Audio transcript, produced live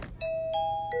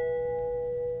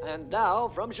And now,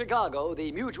 from Chicago,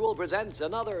 the Mutual presents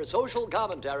another social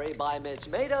commentary by Miss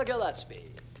Maida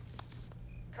Gillespie.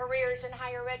 Careers in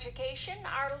higher education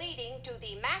are leading to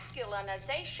the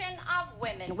masculinization of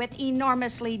women, with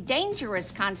enormously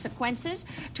dangerous consequences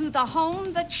to the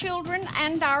home, the children,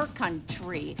 and our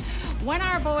country. When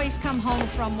our boys come home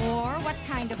from war, what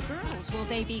kind of girls will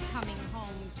they be coming home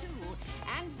to?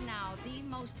 And now, the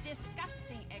most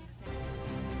disgusting example.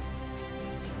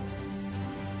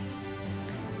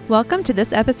 Welcome to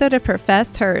this episode of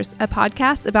Profess Hers, a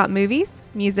podcast about movies,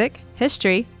 music,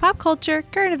 history, pop culture,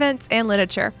 current events, and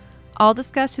literature, all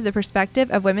discussed through the perspective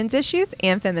of women's issues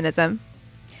and feminism.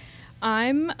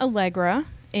 I'm Allegra,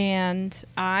 and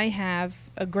I have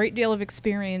a great deal of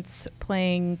experience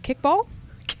playing kickball.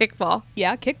 Kickball.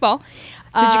 Yeah, kickball.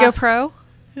 Did you go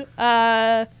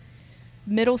pro?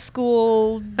 Middle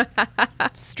school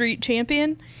street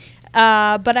champion.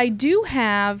 But I do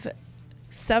have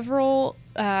several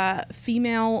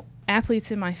female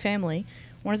athletes in my family.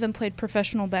 One of them played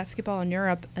professional basketball in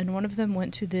Europe, and one of them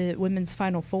went to the women's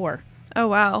Final Four. Oh,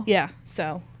 wow. Yeah,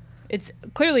 so it's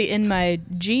clearly in my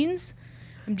genes.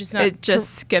 I'm just not It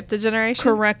just skipped a generation?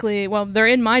 correctly. Well, they're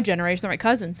in my generation. They're my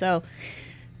cousins, so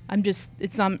I'm not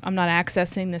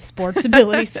accessing the sports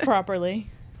abilities properly.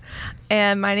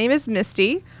 And my name is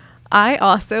Misty. I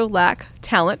also lack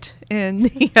talent in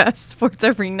the sports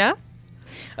arena.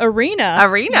 Arena.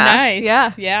 Nice.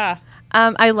 Yeah. Yeah.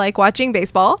 I like watching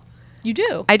baseball. You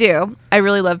do. I do. I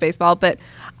really love baseball, but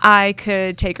I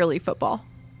could take or leave football.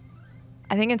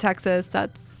 I think in Texas,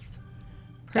 that's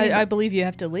I believe you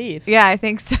have to leave. Yeah, I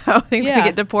think so. I think we Yeah.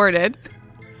 get deported.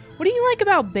 What do you like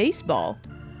about baseball?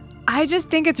 I just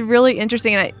think it's really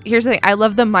interesting. And here's the thing. I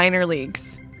love the minor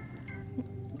leagues.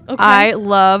 Okay. I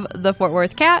love the Fort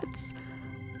Worth Cats.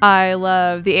 I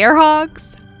love the Air Hogs.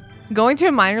 Going to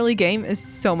a minor league game is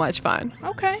so much fun.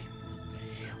 Okay.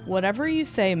 Whatever you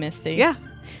say, Misty. Yeah.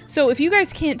 So if you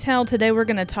guys can't tell, today we're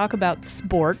going to talk about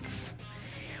sports.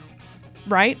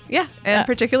 Right? Yeah. And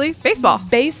particularly baseball.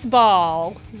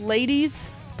 Baseball.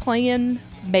 Ladies playing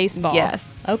baseball.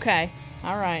 Yes. Okay.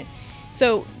 All right.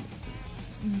 So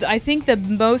I think the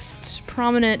most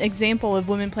prominent example of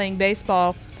women playing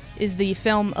baseball is the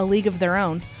film A League of Their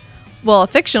Own. Well, a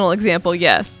fictional example,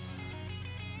 yes.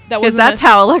 Because Wasn't that's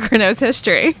how Allegra knows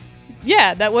history.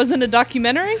 Yeah, that wasn't a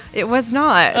documentary? It was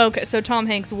not. Okay, so Tom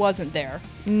Hanks wasn't there.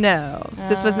 No.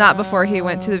 This was not before he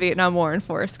went to the Vietnam War in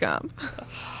Forrest Gump.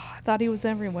 I thought he was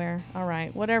everywhere. All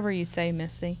right, whatever you say,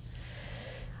 Misty.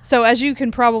 So as you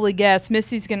can probably guess,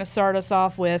 Misty's going to start us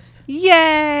off with...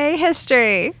 Yay,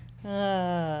 history.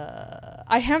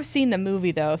 I have seen the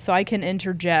movie, though, so I can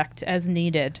interject as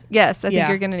needed. Yes, I think Yeah.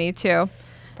 you're going to need to.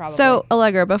 Probably. So,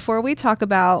 Allegra, before we talk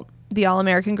about the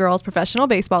All-American Girls Professional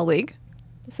Baseball League.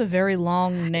 That's a very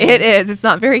long name. It is. It's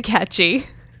not very catchy.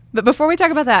 But before we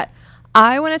talk about that,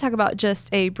 I want to talk about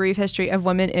just a brief history of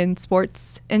women in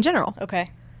sports in general. Okay.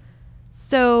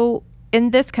 So,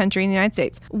 in this country, in the United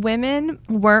States, women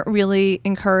weren't really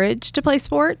encouraged to play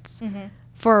sports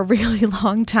for a really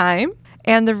long time.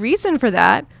 And the reason for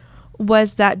that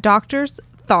was that doctors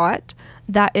thought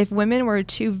that if women were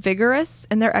too vigorous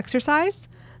in their exercise,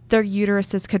 their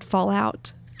uteruses could fall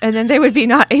out. And then they would be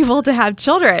not able to have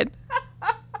children.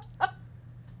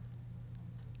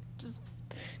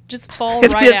 Just fall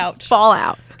right out. Fall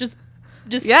out. Just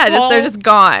Yeah, fall. they're just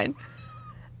gone.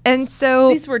 And so,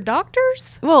 These were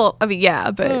doctors? well, I mean, yeah,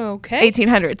 but Okay.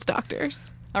 1800s doctors.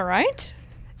 All right.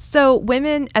 So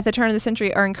women at the turn of the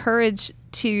century are encouraged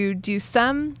to do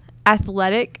some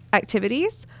athletic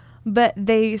activities, but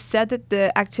they said that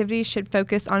the activities should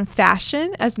focus on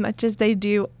fashion as much as they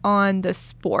do on the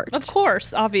sport. Of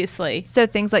course, obviously. So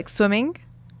things like swimming,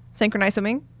 synchronized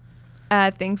swimming,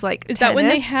 things like Is that when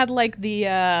they tennis. had like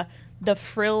the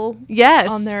frill Yes.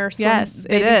 on their swim yes,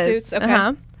 bathing it is. suits? Okay.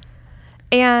 Uh-huh.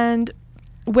 And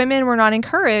women were not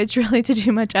encouraged really to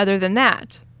do much other than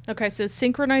that. Okay, so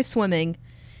synchronized swimming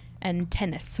and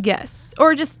tennis. Yes.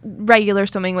 Or just regular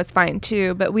swimming was fine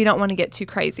too, but we don't want to get too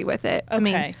crazy with it. I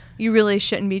mean, Okay. you really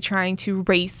shouldn't be trying to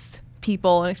race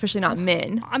people, and especially not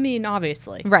men. I mean,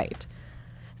 obviously. Right.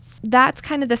 That's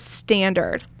kind of the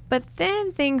standard. But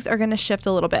then things are going to shift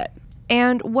a little bit.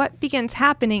 And what begins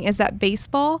happening is that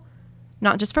baseball,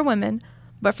 not just for women,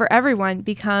 but for everyone,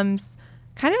 becomes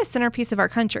kind of a centerpiece of our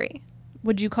country.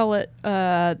 Would you call it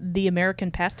the American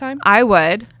pastime? I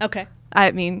would. Okay.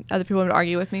 I mean, other people would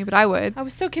argue with me, but I would. I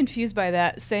was so confused by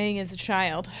that saying as a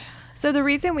child. So the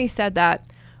reason we said that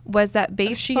was that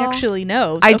baseball... She actually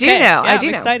knows. I do Okay. know. Yeah, I do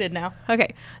I'm know. excited now.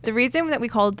 Okay. The reason that we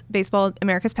called baseball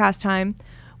America's pastime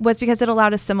was because it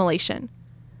allowed assimilation.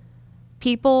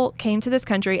 People came to this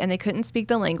country and they couldn't speak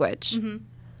the language.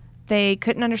 They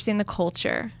couldn't understand the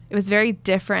culture. It was very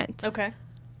different. Okay.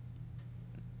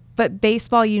 But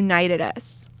baseball united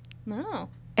us. Oh.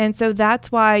 And so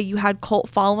that's why you had cult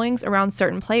followings around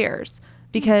certain players.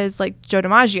 Because, like, Joe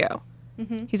DiMaggio,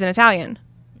 he's an Italian.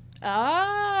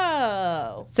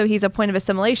 Oh. So he's a point of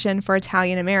assimilation for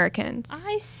Italian Americans.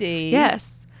 I see.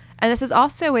 Yes. And this is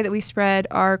also a way that we spread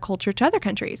our culture to other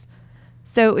countries.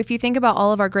 So if you think about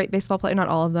all of our great baseball players, not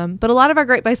all of them, but a lot of our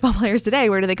great baseball players today,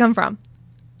 where do they come from?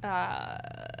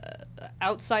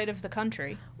 Outside of the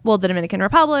country. Well, the Dominican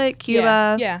Republic,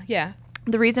 Cuba. Yeah.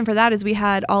 The reason for that is we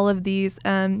had all of these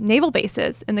naval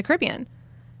bases in the Caribbean.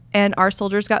 And our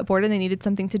soldiers got bored and they needed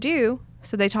something to do.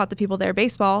 So they taught the people there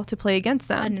baseball to play against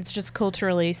them. And it's just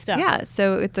culturally stuff. Yeah,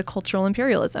 so it's a cultural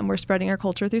imperialism. We're spreading our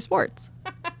culture through sports.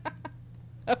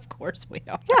 Of course we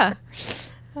are. Yeah.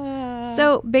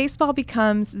 So baseball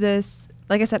becomes this,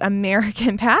 like I said,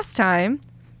 American pastime.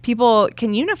 People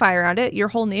can unify around it. Your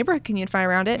whole neighborhood can unify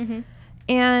around it.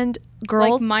 And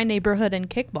girls. Like my neighborhood and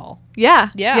kickball.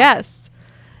 Yeah. Yes.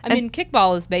 I mean,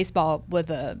 kickball is baseball with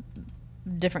a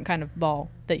different kind of ball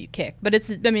that you kick. But it's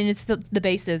the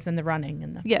bases and the running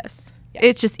and the. Yes. Yeah.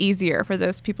 It's just easier for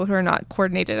those people who are not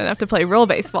coordinated enough to play real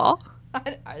baseball.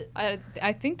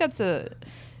 I think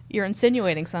you're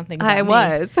insinuating something about I me.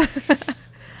 was.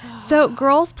 So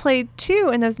girls played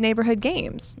too in those neighborhood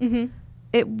games.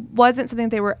 It wasn't something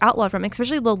they were outlawed from,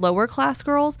 especially the lower class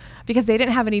girls, because they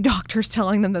didn't have any doctors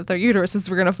telling them that their uteruses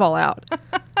were going to fall out.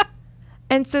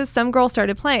 And so some girls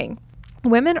started playing.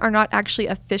 Women are not actually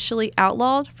officially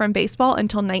outlawed from baseball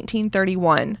until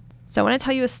 1931. So I want to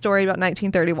tell you a story about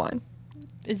 1931.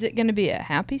 Is it going to be a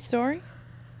happy story?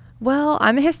 Well,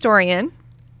 I'm a historian,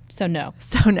 So no.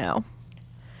 so no.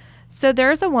 So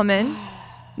there's a woman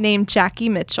named Jackie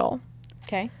Mitchell.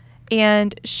 Okay.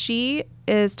 And she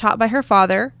is taught by her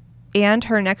father and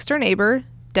her next door neighbor,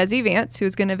 Desi Vance,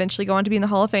 who's going to eventually go on to be in the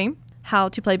Hall of Fame, how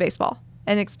to play baseball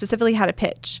and specifically how to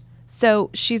pitch. So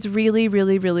she's really,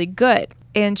 really, really good.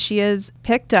 And she is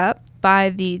picked up by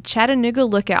the Chattanooga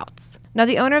Lookouts. Now,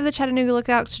 the owner of the Chattanooga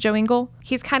Lookouts, Joe Engel,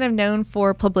 he's kind of known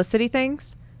for publicity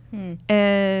things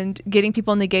and getting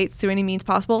people in the gates through any means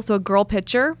possible. So a girl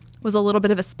pitcher was a little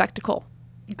bit of a spectacle.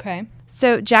 Okay.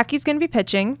 So Jackie's going to be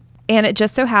pitching, and it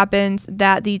just so happens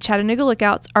that the Chattanooga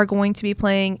Lookouts are going to be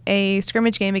playing a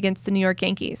scrimmage game against the New York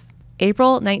Yankees.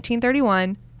 April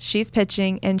 1931, she's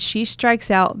pitching, and she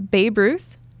strikes out Babe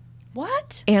Ruth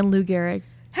What? and Lou Gehrig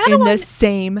How do in I the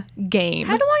same game.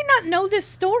 How do I not know this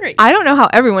story? I don't know how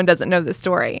everyone doesn't know this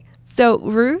story. So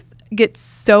Ruth gets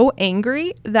so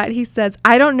angry that he says,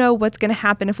 I don't know what's going to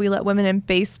happen if we let women in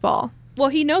baseball Well,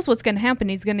 he knows what's going to happen.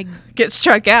 He's going to. get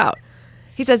struck out.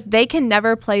 He says they can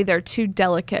never play. They're too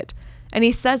delicate. And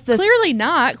he says this Clearly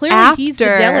not. Clearly he's the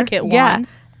delicate one. Yeah,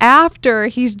 after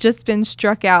he's just been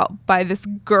struck out by this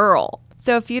girl.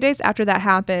 So a few days after that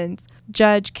happens,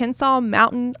 Judge Kensaw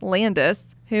Mountain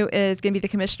Landis, who is going to be the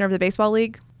commissioner of the baseball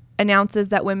league, announces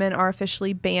that women are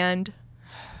officially banned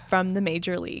from the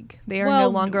major league. They are no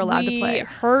longer allowed to play.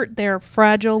 Hurt their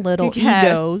fragile little Yes.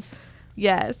 egos.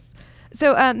 Yes.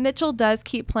 So Mitchell does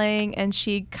keep playing, and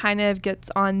she kind of gets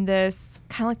on this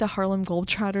kind of like the Harlem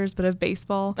Globetrotters, but of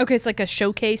baseball. Okay, it's like a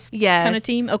showcase Yes, kind of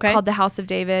team. Okay. called the House of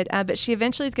David. But she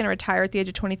eventually is going to retire at the age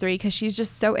of 23 because she's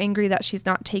just so angry that she's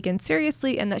not taken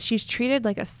seriously and that she's treated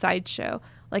like a sideshow.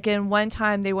 Like in one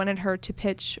time, they wanted her to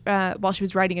pitch while she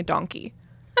was riding a donkey.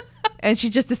 And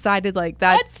she just decided, like,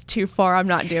 that's too far. I'm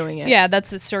not doing it. Yeah,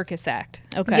 that's a circus act.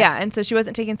 Okay. Yeah, and so she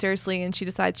wasn't taken seriously, and she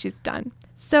decides she's done.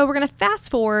 So we're going to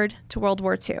fast forward to World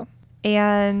War II.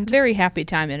 And Very happy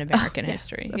time in American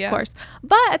history. Of course.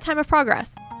 But a time of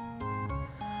progress.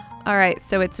 All right,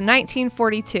 so it's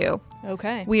 1942.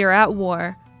 Okay. We are at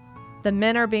war. The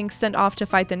men are being sent off to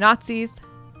fight the Nazis,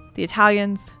 the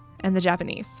Italians, and the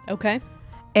Japanese. Okay.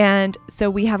 And so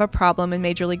we have a problem in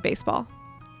Major League Baseball.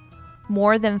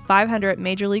 More than 500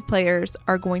 Major League players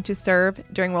are going to serve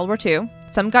during World War II.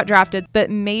 Some got drafted, but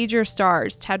major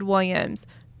stars, Ted Williams,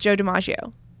 Joe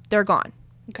DiMaggio, they're gone.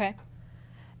 Okay.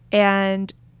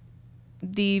 And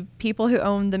the people who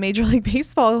own the Major League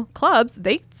Baseball clubs,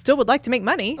 they still would like to make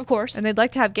money. Of course. And they'd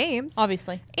like to have games.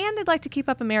 Obviously. And they'd like to keep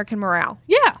up American morale.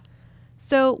 Yeah.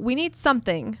 So we need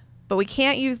something, but we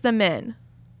can't use the men.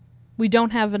 We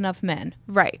don't have enough men.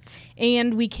 Right.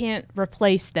 And we can't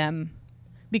replace them.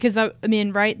 Because, I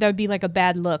mean, right? That would be like a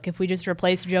bad look if we just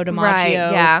replaced Joe DiMaggio Right,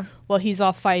 yeah. while he's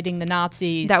off fighting the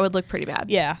Nazis. That would look pretty bad.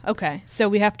 Yeah, okay. So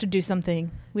we have to do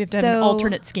something. We have to have an So-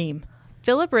 alternate scheme.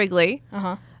 Philip Wrigley,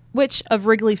 which, Of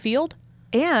Wrigley Field?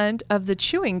 and of the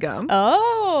chewing gum.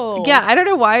 Oh. Yeah, I don't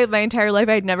know why my entire life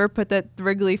I'd never put that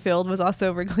Wrigley Field was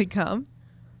also Wrigley gum.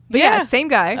 But yeah, same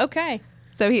guy. Okay.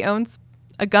 So he owns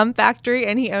a gum factory,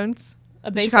 and he owns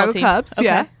A the baseball Chicago team. Cubs. Okay.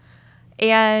 Yeah.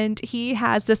 And he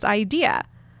has this idea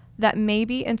that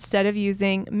maybe instead of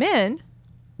using men,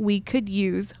 we could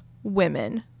use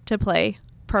women to play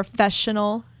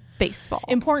professional baseball.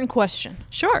 Important question.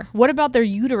 Sure. What about their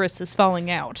uteruses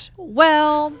falling out?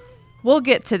 Well, we'll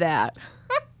get to that.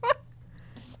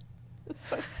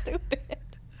 So stupid.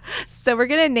 So we're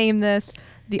going to name this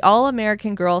the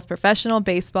All-American Girls Professional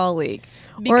Baseball League,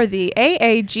 or the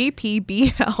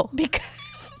AAGPBL,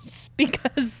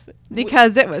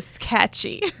 Because it was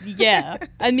catchy. yeah.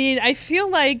 I mean, I feel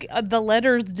like the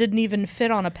letters didn't even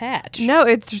fit on a patch. No,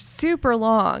 it's super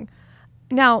long.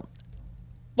 Now,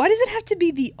 Why does it have to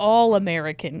be the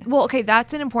All-American? well, okay,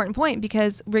 that's an important point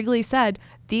because Wrigley said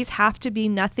these have to be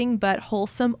nothing but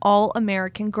wholesome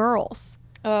All-American girls.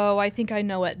 Oh, I think I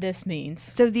know what this means.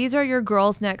 So these are your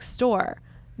girls next door.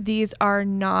 These are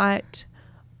not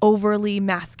overly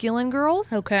masculine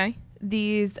girls. Okay.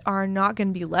 These are not going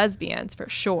to be lesbians for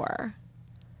sure.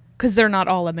 Because they're not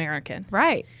All-American.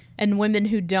 Right. And women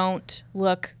who don't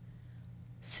look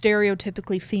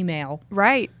stereotypically female,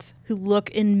 Right. who look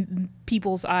in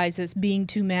people's eyes as being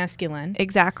too masculine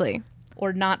Exactly.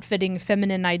 or not fitting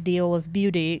feminine ideal of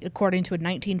beauty according to a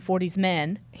 1940s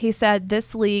man. He said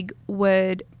this league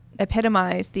would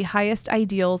epitomize the highest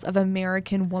ideals of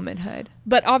American womanhood.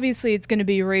 But obviously it's going to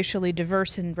be racially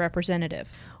diverse and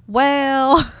representative.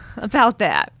 Well, about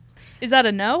that. Is that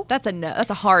a no? That's a no.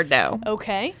 That's a hard no.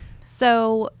 Okay.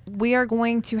 So we are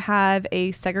going to have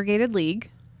a segregated league.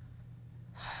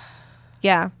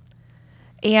 Yeah.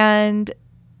 And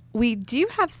we do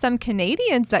have some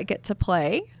Canadians that get to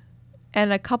play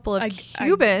and a couple of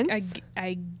Cubans.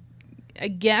 I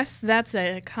guess that's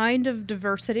a kind of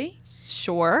diversity.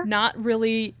 Sure. Not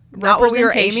really Not what we were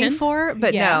representation. aiming for,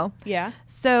 but Yeah. no. Yeah.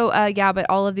 So, yeah, but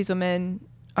all of these women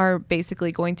are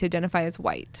basically going to identify as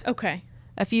white. Okay.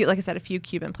 A few, like I said, a few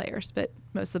Cuban players, but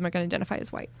most of them are going to identify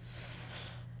as white.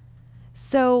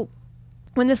 So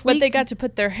when this But league, they got to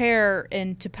put their hair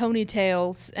into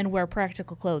ponytails and wear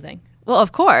practical clothing. well,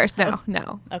 of course, no.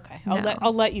 Okay. No.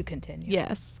 I'll let you continue.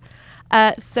 Yes.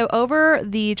 So over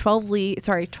the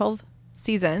 12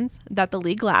 seasons that the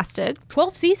league lasted,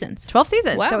 12 seasons. 12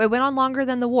 seasons. Wow. So it went on longer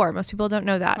than the war. Most people don't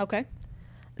know that. Okay.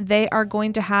 They are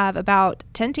going to have about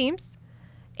 10 teams,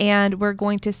 and we're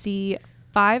going to see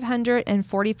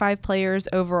 545 players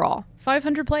overall.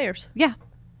 500 players. Yeah.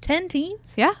 10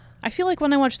 teams? Yeah. I feel like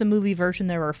when I watched the movie version,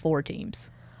 there were 4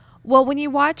 teams. Well, when you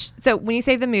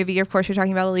say the movie, of course, you're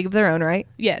talking about A League of Their Own, right?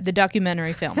 Yeah, the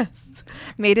documentary film.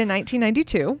 Made in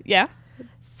 1992. Yeah.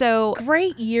 So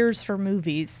Great years for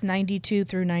movies, 92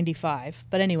 through 95.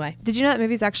 But anyway. did you know that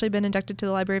movie's actually been inducted to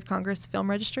the Library of Congress Film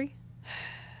Registry?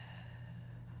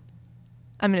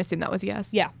 I'm going to assume that was a yes.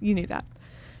 Yeah. You knew that.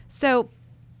 So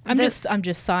I'm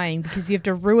just sighing because you have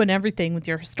to ruin everything with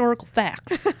your historical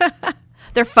facts.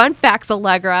 they're fun facts,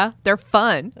 Allegra. They're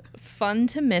fun. Fun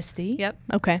to Misty. Yep.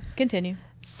 Okay, continue.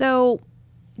 So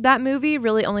that movie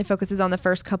really only focuses on the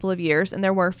first couple of years, and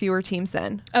there were fewer teams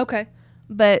then. Okay.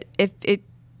 But if it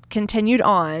continued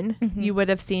on, you would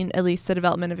have seen at least the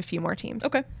development of a few more teams.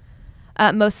 Okay.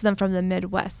 Most of them from the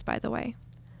Midwest, by the way.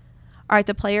 All right,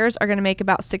 the players are going to make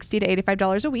about $60 to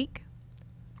 $85 a week.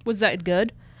 Was that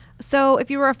good? So if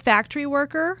you were a factory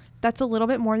worker, that's a little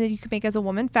bit more than you could make as a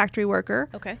woman factory worker.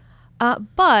 Okay.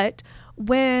 But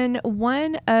when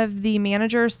one of the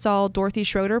managers saw Dorothy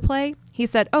Schroeder play, he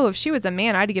said, "Oh, if she was a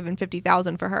man, I'd have given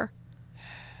 $50,000 for her."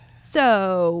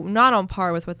 So not on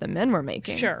par with what the men were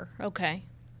making. Sure. Okay.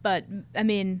 But I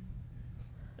mean,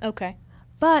 okay.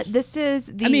 But this is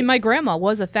the. I mean, my grandma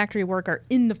was a factory worker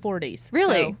in the 40s.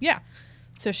 Really? So, yeah.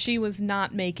 So she was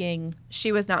not making.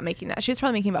 She was not making that. She was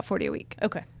probably making about $40 a week,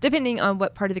 Okay. depending on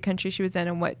what part of the country she was in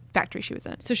and what factory she was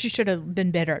in. So she should have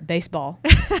been better at baseball.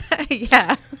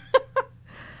 Yeah.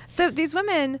 So these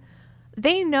women,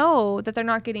 they know that they're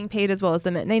not getting paid as well as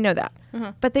the men. They know that.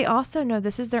 But they also know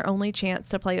this is their only chance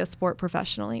to play a sport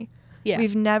professionally. Yeah.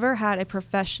 We've never had a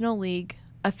professional league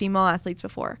of female athletes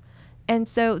before. And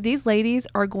so these ladies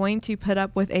are going to put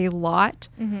up with a lot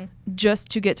just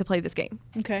to get to play this game.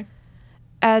 Okay.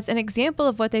 As an example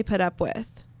of what they put up with,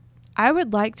 I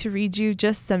would like to read you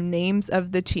just some names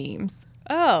of the teams.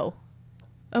 Oh.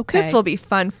 Okay. This will be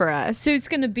fun for us. So it's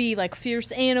going to be like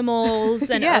fierce animals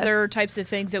and Yes. other types of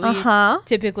things that we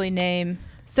typically name.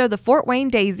 So the Fort Wayne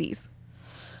Daisies,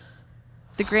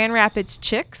 the Grand Rapids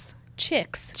Chicks,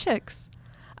 Chicks.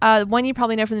 one you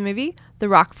probably know from the movie, the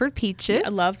Rockford Peaches. I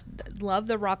love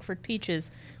the Rockford Peaches,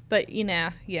 but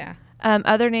yeah.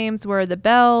 Other names were the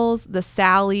Bells, the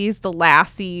Sallies, the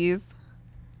Lassies.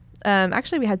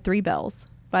 Actually, we had 3 Bells.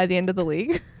 by the end of the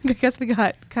league. I guess we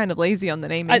got kind of lazy on the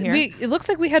naming here. It looks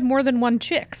like we had more than one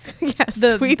Chicks. Yes,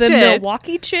 the we the did.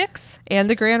 Milwaukee Chicks And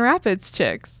the Grand Rapids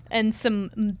Chicks. and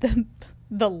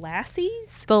the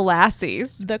Lassies, The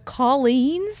Lassies. the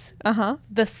Colleens, Uh-huh.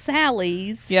 the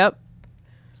Sallies. Yep.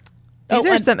 These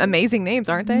are and some amazing names,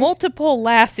 aren't they? multiple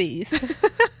Lassies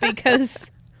because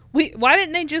why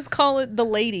didn't they just call it the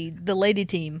lady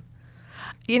team?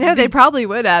 You know, they probably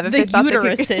would have if The they thought they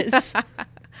could- uteruses.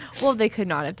 Well, they could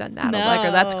not have done that. No.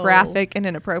 Allegra. That's graphic and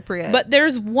inappropriate. But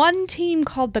there's one team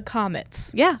called the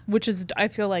Comets. yeah. Which is, I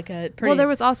feel like, a pretty... Well, there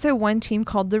was also one team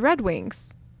called the Red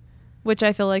Wings, which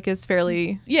I feel like is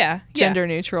fairly gender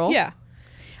neutral. Yeah.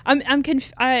 I'm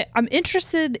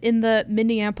interested in the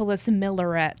Minneapolis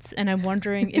Millerettes, and I'm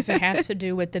wondering if it has to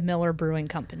do with the Miller Brewing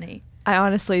Company. I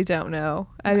honestly don't know.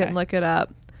 I Okay. didn't look it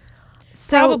up.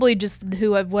 So, Probably just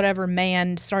whatever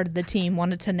man started the team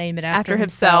wanted to name it after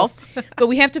himself. But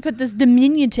we have to put this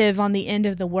diminutive on the end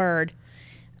of the word.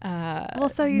 well,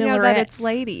 so you know that it's Millerettes.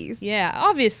 ladies. Yeah,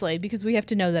 obviously, because we have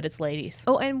to know that it's ladies.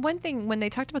 Oh, and one thing, when they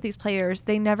talked about these players,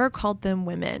 they never called them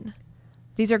women.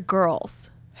 These are girls.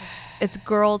 It's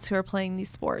girls who are playing these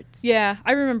sports. Yeah,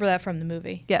 I remember that from the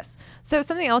movie. Yes. So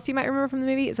something else you might remember from the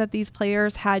movie is that these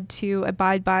players had to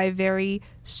abide by very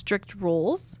strict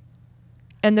rules.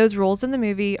 And those rules in the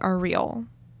movie are real.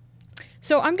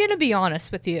 So I'm going to be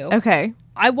honest with you. Okay.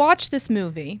 I watched this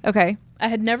movie. Okay. I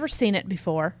had never seen it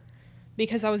before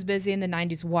because I was busy in the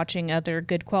 90s watching other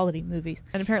good quality movies.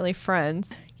 And apparently Friends.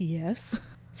 Yes.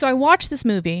 So I watched this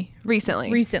movie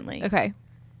Recently. Okay.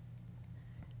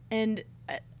 and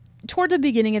toward the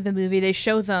beginning of the movie, they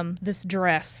show them this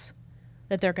dress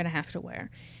that they're going to have to wear.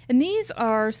 And these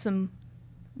are some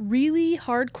really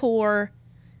hardcore,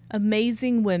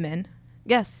 amazing women.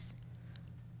 Yes.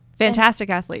 Fantastic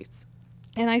athletes.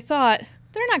 And I thought,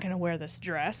 they're not going to wear this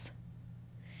dress.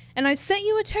 And I sent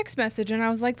you a text message and I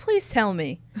was like, please tell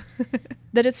me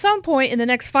that at some point in the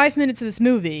next 5 minutes of this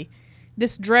movie,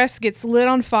 this dress gets lit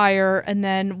on fire and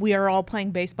then we are all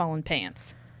playing baseball in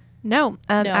pants. No.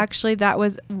 No. Actually, that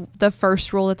was the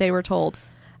first rule that they were told.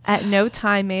 At no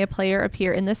time may a player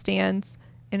appear in the stands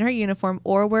in her uniform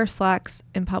or wear slacks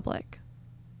in public.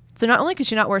 So not only could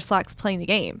she not wear slacks playing the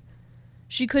game.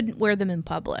 She couldn't wear them in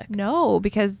public. No,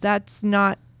 because that's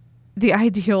not the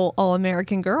ideal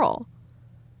all-American girl.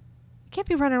 You can't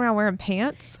be running around wearing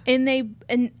pants. And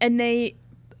they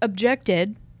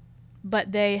objected,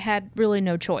 but they had really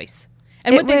no choice.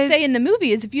 And what they say in the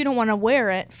movie is if you don't want to wear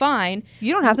it, fine.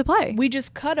 You don't have to play. We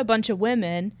just cut a bunch of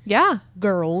women, Yeah.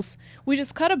 girls. We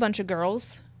just cut a bunch of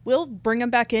girls. We'll bring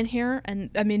them back in here, and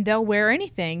I mean they'll wear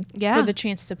anything Yeah. for the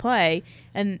chance to play,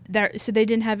 and so they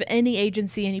didn't have any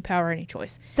agency, any power, any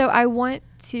choice. So I want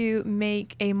to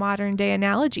make a modern day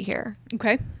analogy here.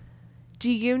 Okay,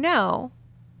 Do you know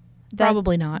that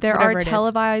Probably not, there whatever are it is.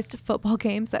 televised football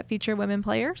games that feature women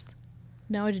players?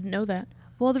 no, I didn't know that.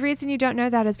 Well, the reason you don't know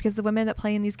that is because the women that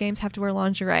play in these games have to wear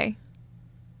lingerie.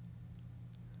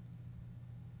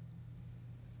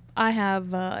 I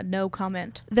have no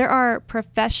comment. There are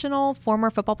professional former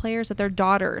football players that their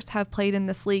daughters have played in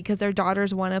this league because their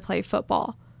daughters want to play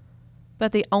football.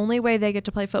 But the only way they get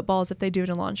to play football is if they do it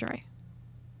in lingerie.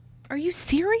 Are you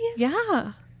serious?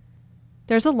 Yeah.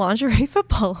 There's a lingerie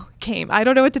football game. I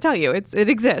don't know what to tell you. It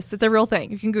exists. It's a real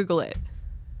thing. You can Google it.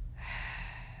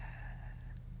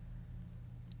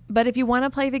 But if you want to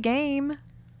play the game,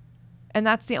 and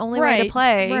that's the only way to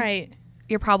play, right?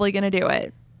 you're probably going to do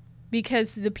it.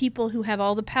 Because the people who have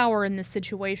all the power in this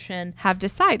situation Have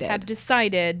decided. have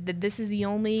decided that this is the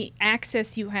only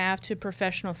access you have to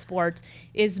professional sports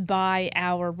is by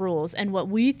our rules. And what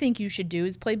we think you should do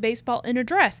is play baseball in a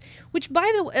dress, which, by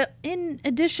the way, in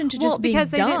addition to just being because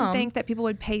they dumb, didn't think that people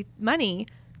would pay money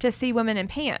to see women in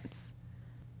pants.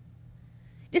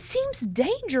 it seems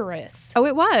dangerous. Oh,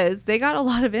 it was. They got a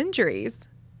lot of injuries.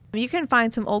 You can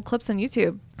find some old clips on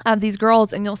YouTube of these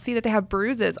girls, and you'll see that they have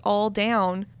bruises all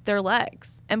down their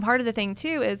legs. And part of the thing,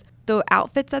 too, is the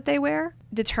outfits that they wear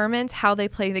determines how they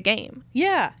play the game.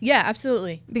 Yeah,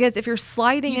 absolutely. Because if you're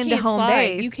sliding into can't home slide.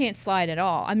 base, You can't slide at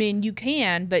all. I mean, you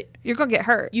can, but you're going to get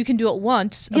hurt. you can do it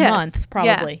once a Yes. month,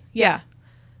 probably. Yeah.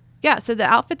 Yeah, so the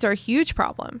outfits are a huge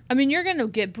problem. I mean, you're going to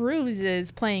get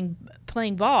bruises playing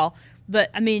ball, but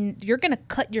I mean, you're going to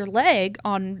cut your leg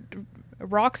on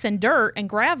rocks and dirt and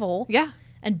gravel. Yeah.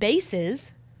 And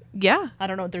bases. Yeah. I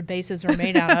don't know what their bases are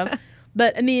made out of,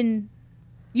 but I mean,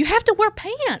 you have to wear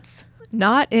pants.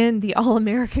 Not in the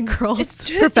All-American Girls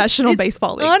Professional it's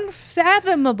Baseball League.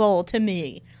 Unfathomable to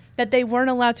me that they weren't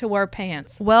allowed to wear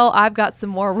pants. Well, I've got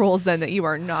some more rules then that you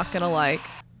are not going to like.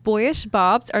 Boyish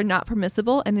bobs are not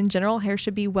permissible, and in general, hair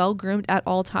should be well groomed at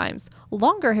all times.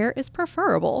 Longer hair is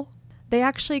preferable. They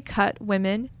actually cut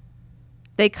women.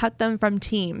 They cut them from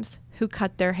teams who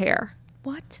cut their hair.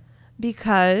 What?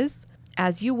 Because,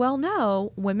 as you well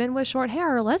know, women with short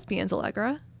hair are lesbians,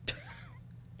 Allegra.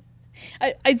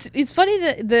 It's funny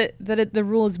that the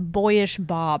rule is boyish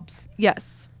bobs.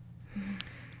 Yes.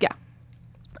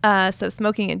 Yeah. So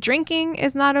smoking and drinking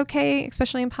is not okay,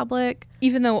 especially in public.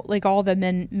 Even though like all the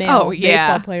male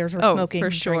baseball players were smoking for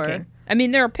and sure. drinking. I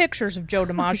mean, there are pictures of Joe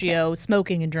DiMaggio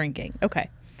smoking and drinking. Okay.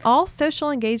 All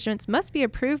social engagements must be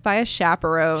approved by a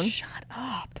chaperone. Shut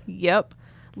up. Yep.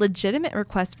 Legitimate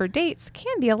requests for dates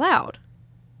can be allowed.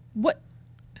 What?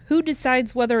 Who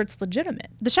decides whether it's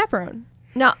legitimate? The chaperone.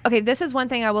 Now, okay, this is one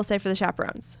thing I will say for the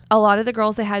chaperones. A lot of the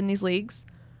girls they had in these leagues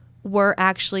were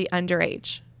actually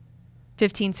underage.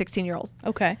 15, 16-year-olds.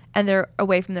 Okay. And they're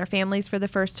away from their families for the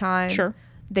first time. Sure.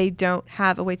 They don't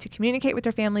have a way to communicate with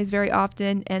their families very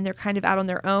often, and they're kind of out on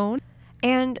their own.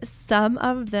 And some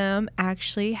of them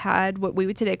actually had what we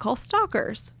would today call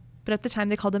stalkers. But at the time,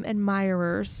 they called them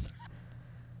admirers.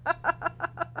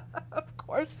 Of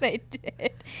course they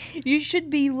did. You should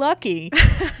be lucky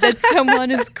that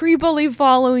someone is creepily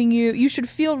following you. You should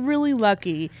feel really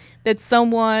lucky that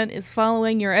someone is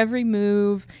following your every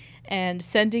move and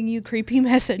sending you creepy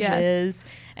messages. Yes.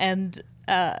 And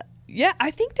yeah,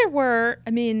 I think there were.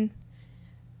 I mean,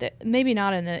 maybe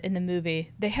not in the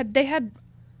movie. They had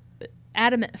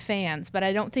adamant fans, but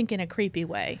I don't think in a creepy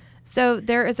way. So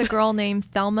there is a girl named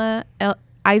Thelma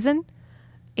Eisen,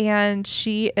 and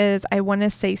she is, I want to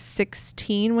say,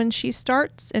 16 when she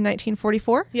starts in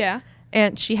 1944. Yeah.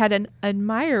 And she had an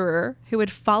admirer who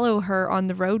would follow her on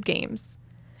the road games.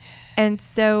 And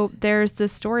so there's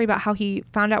this story about how he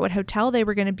found out what hotel they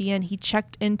were going to be in. He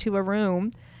checked into a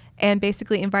room and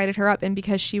basically invited her up. And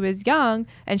because she was young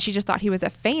and she just thought he was a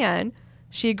fan,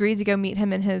 she agreed to go meet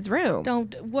him in his room.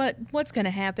 What's going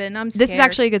to happen? I'm scared. This is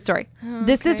actually a good story. Oh,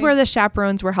 This is okay. where the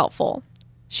chaperones were helpful.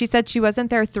 She said she wasn't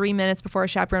there 3 minutes before a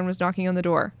chaperone was knocking on the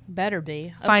door, Better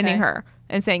be. finding Okay. her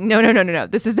and saying, no,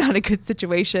 this is not a good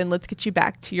situation. Let's get you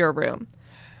back to your room.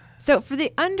 So for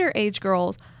the underage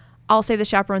girls, I'll say the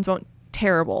chaperones won't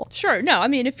terrible. Sure. No, I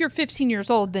mean, if you're 15 years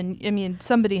old, then, I mean,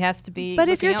 somebody has to be But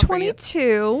if looking you're out for you.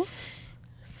 22,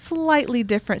 slightly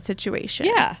different situation.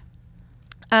 Yeah.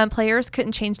 Players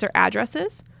couldn't change their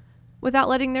addresses without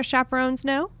letting their chaperones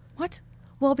know. What?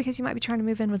 Well, because you might be trying to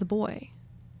move in with a boy,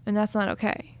 and that's not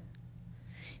okay.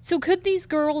 So could these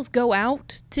girls go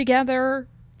out together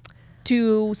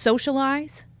to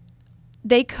socialize?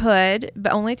 They could,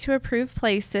 but only to approved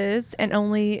places and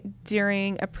only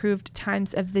during approved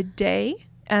times of the day.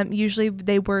 Usually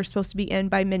they were supposed to be in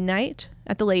by midnight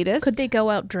at the latest. Could they go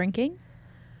out drinking?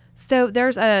 So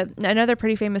there's another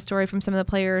pretty famous story from some of the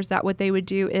players that what they would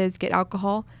do is get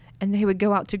alcohol and they would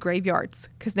go out to graveyards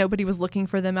because nobody was looking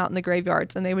for them out in the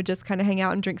graveyards, and they would just kind of hang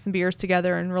out and drink some beers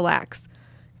together and relax.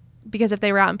 Because if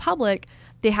they were out in public,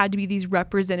 they had to be these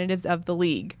representatives of the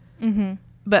league. Mm-hmm.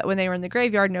 But when they were in the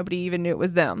graveyard, nobody even knew it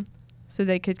was them. So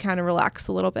they could kind of relax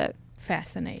a little bit.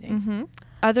 Fascinating.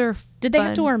 Other Did they have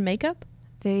fun- to wear makeup?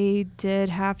 They did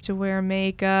have to wear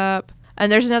makeup.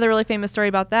 And there's another really famous story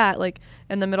about that, like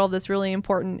in the middle of this really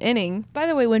important inning. By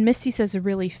the way, when Misty says a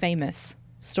really famous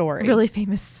story, Really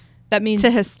famous that means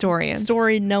to historians.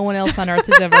 story no one else on earth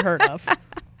has ever heard of.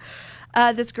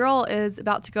 This girl is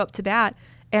about to go up to bat,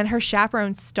 and her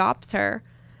chaperone stops her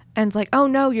and's like, oh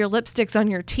no, your lipstick's on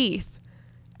your teeth.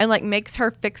 And like makes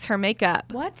her fix her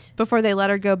makeup What? before they let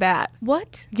her go bat.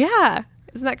 What? Yeah.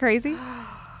 Isn't that crazy?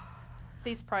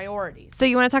 These priorities. So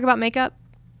you want to talk about makeup?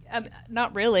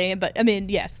 Not really, but I mean,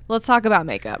 yes. Let's talk about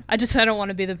makeup. I don't want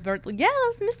to be the bird. Yeah,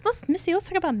 Missy, let's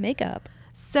talk about makeup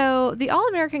So the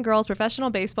All-American Girls Professional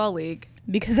Baseball League,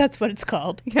 because that's what it's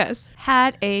called. yes,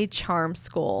 had a charm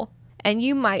school. And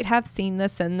you might have seen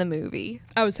this in the movie.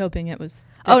 I was hoping it was.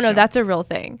 Oh, no, fictional. that's a real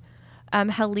thing.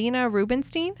 Helena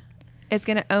Rubinstein is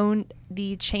going to own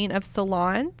the chain of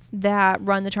salons that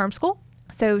run the charm school.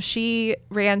 So she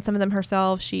ran some of them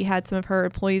herself. She had some of her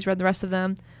employees run the rest of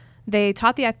them. They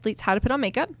taught the athletes how to put on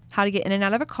makeup, how to get in and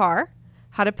out of a car,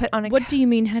 how to put on a What do you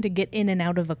mean how to get in and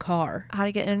out of a car? how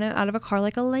to get in and out of a car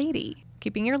like a lady,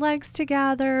 keeping your legs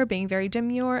together, being very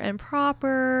demure and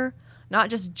proper, not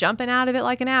just jumping out of it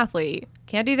like an athlete.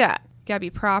 Can't do that. Gotta be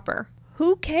proper.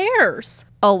 Who cares?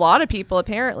 A lot of people,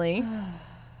 apparently.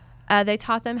 They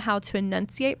taught them how to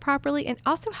enunciate properly and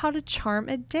also how to charm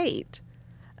a date.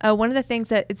 One of the things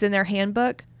that it's in their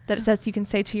handbook that it says you can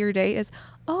say to your date is,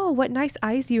 oh, what nice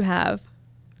eyes you have.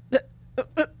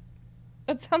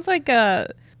 That sounds like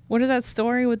what is that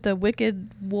story with the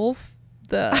wicked wolf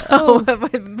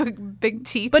Big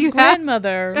teeth. But you have?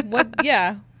 grandmother, what?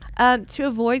 Yeah. To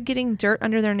avoid getting dirt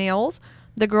under their nails,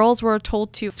 the girls were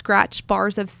told to scratch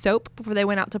bars of soap before they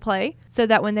went out to play, so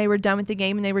that when they were done with the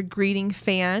game and they were greeting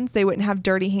fans, they wouldn't have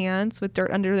dirty hands with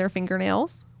dirt under their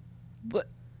fingernails. But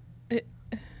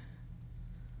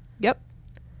Yep.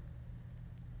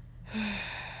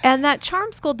 And that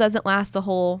charm school doesn't last the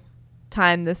whole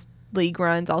time this league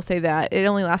runs. I'll say that. It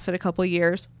only lasted a couple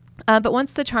years. But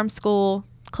once the charm school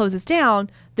closes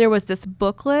down, there was this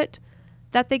booklet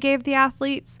that they gave the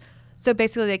athletes. So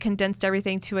basically they condensed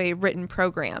everything to a written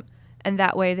program. And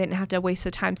that way they didn't have to waste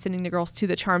the time sending the girls to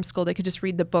the charm school. They could just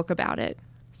read the book about it.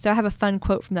 So I have a fun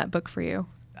quote from that book for you.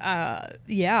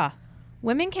 yeah.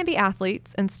 Women can be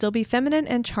athletes and still be feminine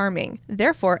and charming,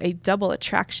 therefore a double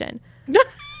attraction.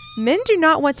 Men do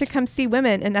not want to come see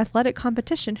women in athletic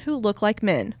competition who look like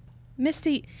men.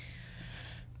 Misty.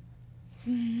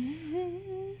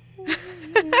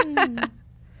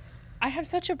 I have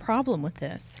such a problem with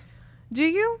this. Do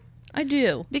you? I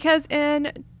do. Because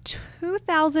in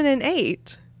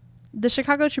 2008, the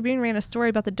Chicago Tribune ran a story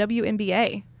about the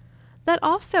WNBA that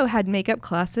also had makeup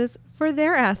classes for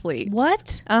their athletes.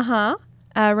 What? Uh-huh.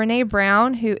 Renee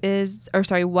Brown, was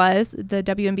the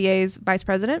WNBA's vice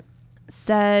president,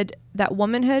 said that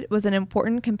womanhood was an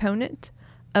important component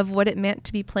of what it meant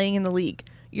to be playing in the league.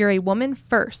 You're a woman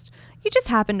first. You just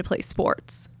happen to play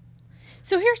sports.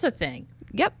 So here's the thing.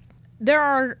 Yep. There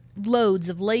are loads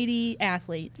of lady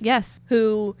athletes. Yes.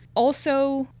 Who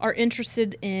also are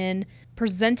interested in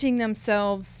presenting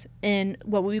themselves in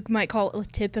what we might call a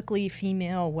typically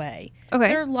female way. Okay.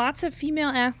 There are lots of female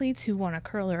athletes who want to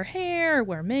curl their hair,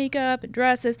 wear makeup and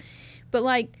dresses, but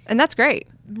And that's great.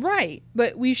 right.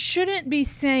 But we shouldn't be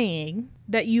saying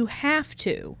that you have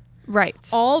to Right.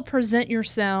 all present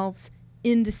yourselves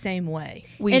in the same way.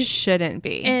 We shouldn't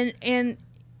be. And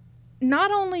not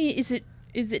only is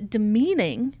it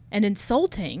demeaning and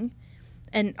insulting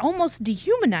and almost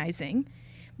dehumanizing,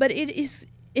 but it is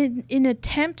in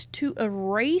attempt to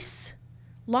erase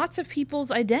lots of people's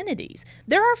identities.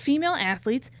 There are female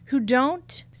athletes who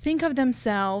don't think of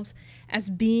themselves as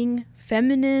being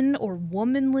feminine or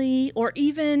womanly or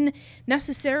even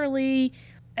necessarily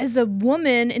as a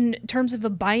woman in terms of a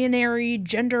binary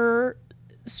gender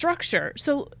structure.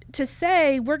 So to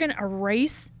say we're going to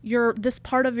erase this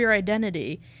part of your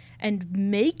identity and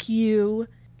make you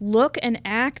look and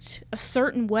act a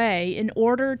certain way in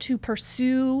order to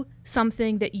pursue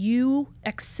something that you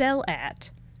excel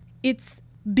at, it's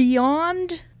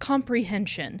beyond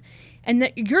comprehension. And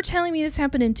that you're telling me this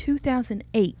happened in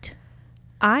 2008.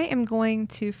 I am going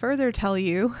to further tell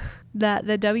you that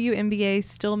the WNBA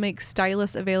still makes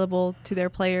stylists available to their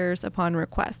players upon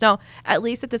request. Now, at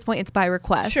least at this point, it's by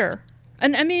request. Sure.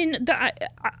 And I mean,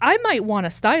 I might want a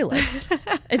stylist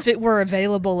if it were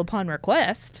available upon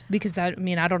request, because I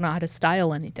don't know how to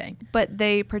style anything. But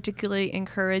they particularly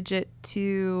encourage it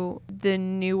to the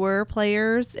newer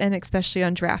players and especially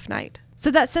on draft night. So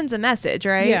that sends a message,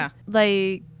 right? Yeah.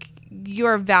 Like,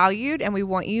 you're valued and we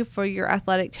want you for your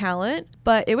athletic talent,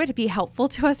 but it would be helpful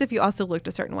to us if you also looked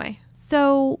a certain way.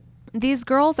 So these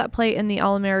girls that play in the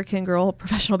All-American Girl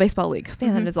Professional Baseball League,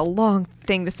 man, that is a long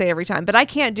thing to say every time, but I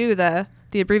can't do the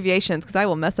abbreviations because I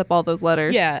will mess up all those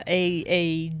letters. Yeah,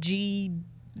 A, G,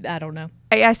 I don't know.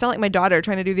 I sound like my daughter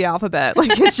trying to do the alphabet.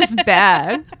 Like, it's just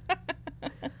bad.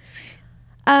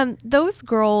 Those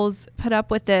girls put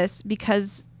up with this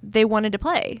because they wanted to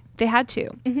play. They had to.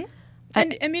 Mm-hmm.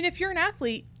 And I mean, if you're an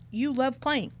athlete, you love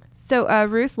playing. So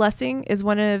Ruth Lessing is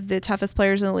one of the toughest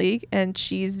players in the league, and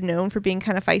she's known for being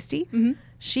kind of feisty. Mm-hmm.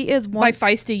 She is By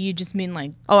feisty, you just mean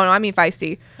like... Oh, no, I mean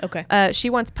feisty. Okay. She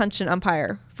once punched an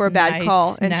umpire for a bad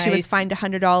call, and she was Nice. fined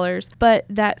 $100. But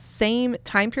that same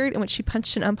time period in which she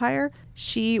punched an umpire,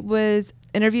 she was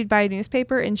interviewed by a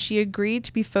newspaper, and she agreed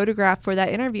to be photographed for that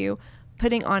interview,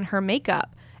 putting on her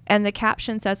makeup. And the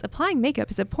caption says, "Applying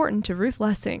makeup is important to Ruth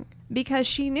Lessing," because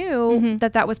she knew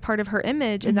that was part of her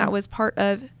image, and that was part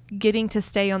of getting to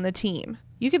stay on the team.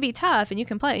 You can be tough and you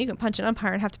can play and you can punch an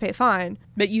umpire and have to pay a fine.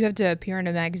 But you have to appear in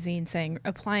a magazine saying,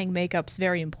 applying makeup is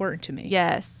very important to me.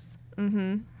 Yes.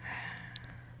 Mm-hmm.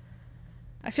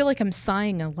 I feel like I'm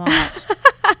sighing a lot.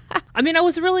 I mean, I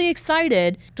was really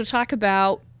excited to talk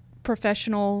about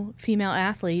professional female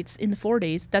athletes in the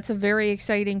 40s. That's a very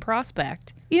exciting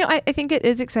prospect. You know, I think it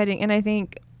is exciting. And I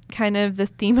think kind of the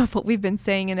theme of what we've been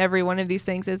saying in every one of these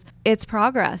things is it's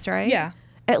progress, right? Yeah.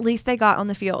 At least they got on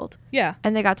the field. Yeah.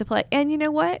 And they got to play. And you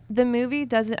know what? The movie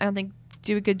doesn't, I don't think,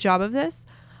 do a good job of this,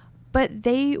 but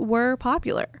they were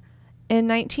popular. In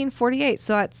 1948,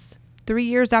 so that's 3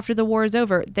 years after the war is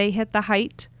over, they hit the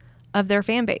height of their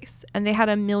fan base. And they had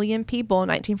 1 million people in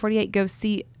 1948 go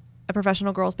see a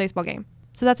professional girls baseball game.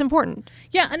 So that's important.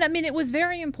 Yeah, and I mean, it was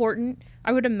very important,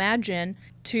 I would imagine,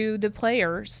 to the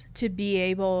players to be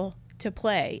able to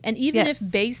play. And even Yes.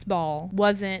 if baseball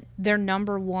wasn't their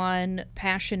number one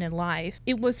passion in life,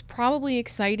 it was probably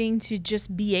exciting to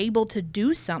just be able to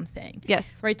do something.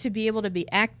 Yes. Right? To be able to be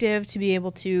active, to be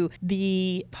able to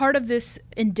be part of this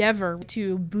endeavor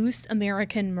to boost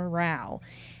American morale.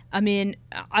 I mean,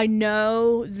 I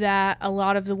know that a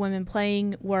lot of the women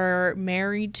playing were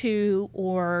married to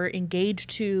or engaged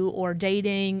to or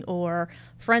dating or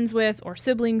friends with or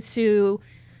siblings to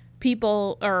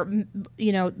people or,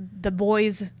 you know, the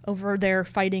boys over there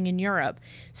fighting in Europe.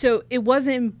 So it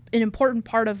wasn't an important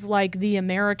part of like the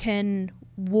American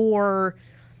war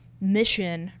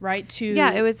mission, right? To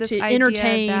Yeah, it was this to idea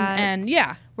entertain that and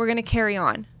yeah. we're going to carry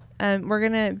on. We're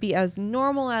going to be as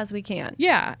normal as we can.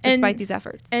 Yeah. Despite these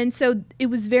efforts. And so it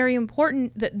was very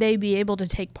important that they be able to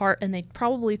take part, and they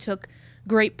probably took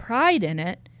great pride in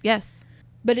it. Yes.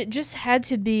 But it just had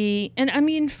to be, and I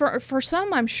mean, for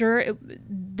some, I'm sure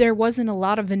there wasn't a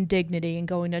lot of indignity in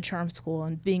going to charm school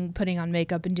and putting on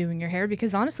makeup and doing your hair,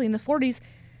 because honestly, in the 40s,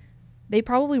 they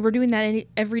probably were doing that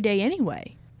every day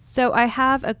anyway. So I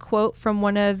have a quote from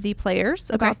one of the players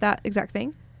about that exact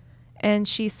thing. And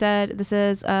she said, this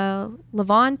is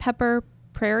Lavon Pepper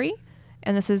Prairie.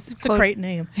 And this is... It's a great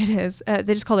name. It is.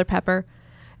 They just called her Pepper.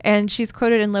 And she's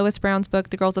quoted in Lois Brown's book,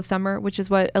 The Girls of Summer, which is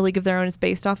what A League of Their Own is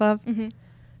based off of. Mm-hmm.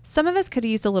 Some of us could have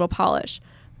used a little polish,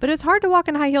 but it's hard to walk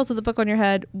in high heels with a book on your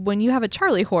head when you have a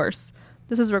Charlie horse.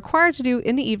 This is required to do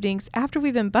in the evenings after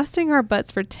we've been busting our butts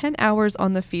for 10 hours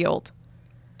on the field.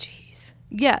 Jeez.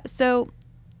 Yeah, so...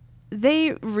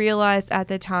 they realized at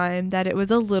the time that it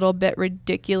was a little bit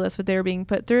ridiculous what they were being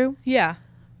put through. Yeah.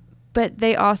 But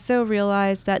they also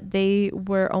realized that they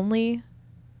were only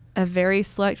a very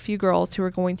select few girls who were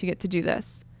going to get to do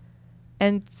this.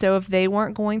 And so if they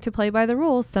weren't going to play by the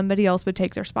rules, somebody else would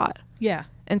take their spot. Yeah.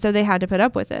 And so they had to put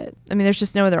up with it. I mean, there's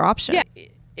just no other option.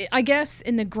 Yeah. I guess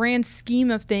in the grand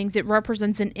scheme of things, it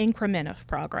represents an increment of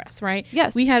progress, right?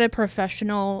 Yes. We had a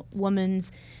professional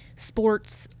women's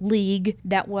sports league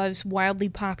that was wildly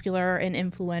popular and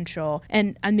influential.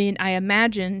 And I mean, I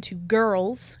imagine to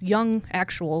girls, young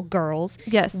actual girls,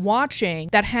 Yes. watching,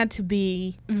 that had to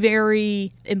be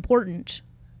very important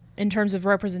in terms of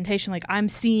representation. Like, I'm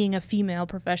seeing a female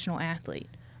professional athlete.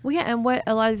 Well, yeah, and what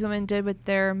a lot of these women did with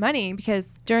their money,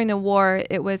 because during the war,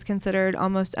 it was considered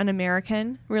almost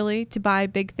un-American, really, to buy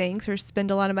big things or spend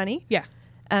a lot of money. Yeah.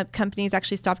 Companies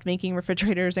actually stopped making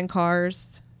refrigerators and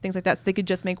cars, things like that, so they could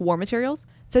just make war materials.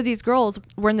 So these girls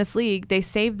were in this league, they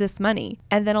saved this money,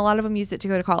 and then a lot of them used it to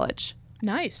go to college.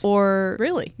 Nice. Or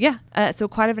Really? Yeah. So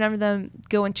quite a number of them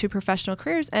go into professional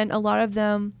careers, and a lot of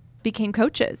them became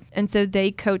coaches. And so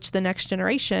they coach the next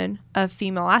generation of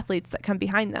female athletes that come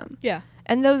behind them. Yeah.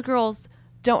 And those girls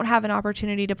don't have an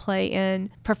opportunity to play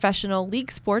in professional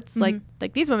league sports like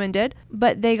these women did,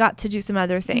 but they got to do some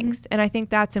other things. And I think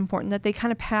that's important, that they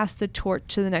kind of pass the torch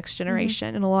to the next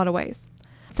generation in a lot of ways.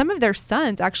 Some of their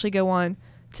sons actually go on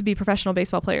to be professional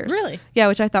baseball players. Really? Yeah,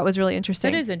 which I thought was really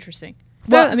interesting. That is interesting.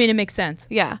 So- Well, I mean, it makes sense.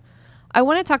 Yeah. I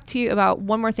want to talk to you about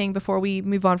one more thing before we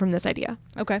move on from this idea.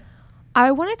 Okay.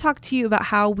 I want to talk to you about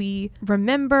how we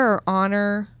remember or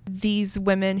honor these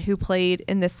women who played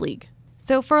in this league.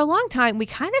 So for a long time, we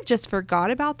kind of just forgot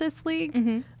about this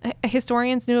league.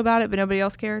 Historians knew about it, but nobody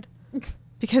else cared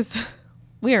because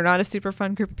we are not a super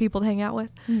fun group of people to hang out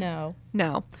with. No.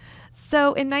 No.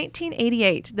 So in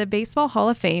 1988, the Baseball Hall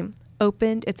of Fame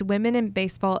opened its Women in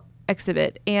Baseball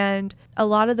exhibit, and a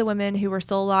lot of the women who were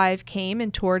still alive came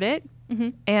and toured it.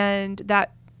 And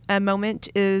that moment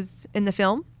is in the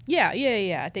film. Yeah,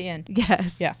 at the end.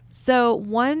 Yes. Yeah. So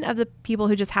one of the people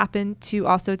who just happened to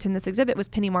also attend this exhibit was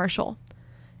Penny Marshall.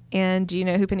 And do you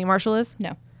know who Penny Marshall is?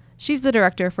 No. She's the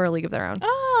director for A League of Their Own.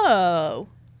 Oh.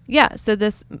 Yeah. So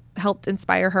this helped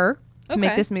inspire her to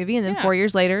make Okay. this movie. And then Yeah. 4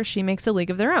 years later, she makes A League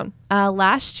of Their Own.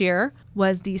 Last year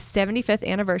was the 75th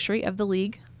anniversary of the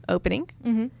league opening.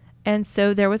 And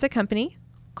so there was a company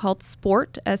called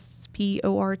Sport,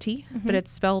 S-P-O-R-T, but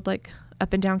it's spelled like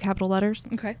up and down capital letters.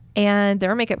 Okay. And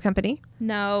they're a makeup company.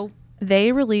 No.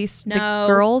 They released No. the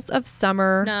Girls of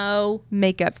Summer No.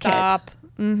 makeup Stop. kit.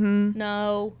 Mm-hmm.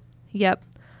 No. Yep.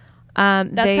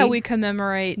 That's how we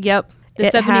commemorate Yep. the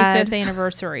It 75th had-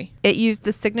 anniversary. It used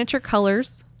the signature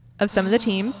colors of some of the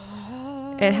teams.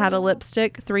 It had a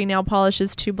lipstick, 3 nail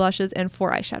polishes, 2 blushes, and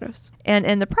 4 eyeshadows. And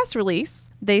in the press release,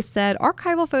 they said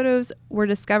archival photos were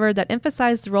discovered that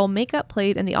emphasized the role makeup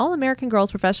played in the All-American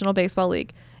Girls Professional Baseball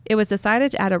League. it was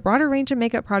decided to add a broader range of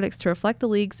makeup products to reflect the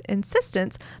league's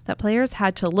insistence that players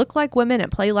had to look like women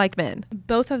and play like men.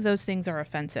 Both of those things are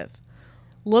offensive.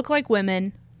 Look like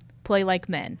women, play like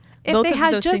men. If Both they of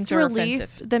had those just things are released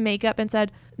offensive. the makeup and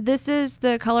said, this is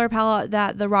the color palette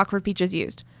that the Rockford Peaches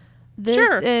used. This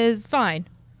Sure, is fine.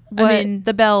 what I mean,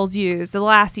 the Bells used, the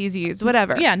Lassies used,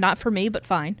 whatever. yeah, not for me, but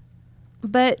fine.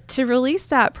 But to release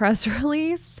that press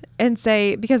release and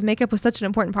say, because makeup was such an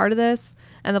important part of this,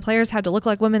 and the players had to look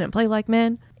like women and play like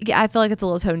men, yeah, I feel like it's a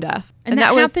little tone deaf. And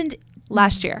that was happened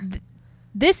last year.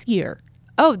 This year.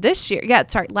 Oh, this year. Yeah,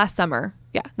 sorry, last summer.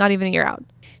 Yeah, not even a year out.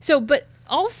 So, but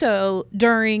also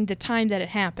during the time that it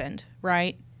happened,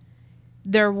 right,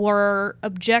 there were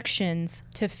objections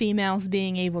to females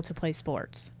being able to play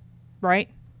sports, right?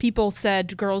 People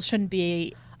said girls shouldn't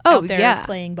be out there yeah.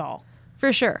 playing ball.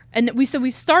 For sure. And we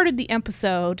started the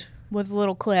episode with a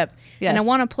little clip, and I Yes.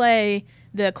 want to play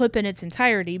the clip in its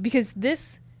entirety because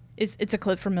it's a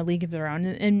clip from A League of Their Own,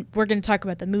 and we're going to talk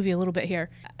about the movie a little bit here.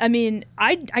 I mean,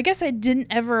 I guess it didn't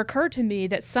ever occur to me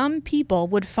that some people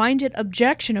would find it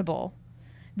objectionable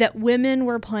that women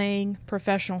were playing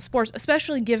professional sports,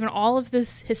 especially given all of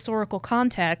this historical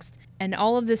context and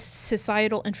all of this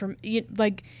societal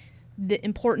like the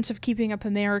importance of keeping up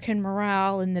American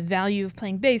morale and the value of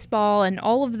playing baseball and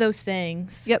all of those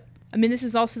things. Yep. I mean, this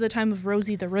is also the time of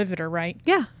Rosie the Riveter, right?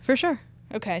 Yeah, for sure.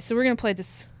 Okay, so we're going to play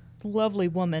this lovely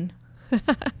woman. In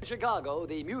Chicago,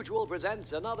 the Mutual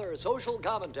presents another social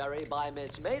commentary by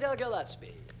Miss Maida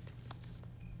Gillespie.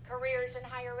 Careers in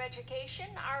higher education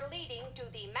are leading to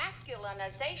the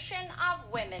masculinization of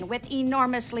women with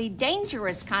enormously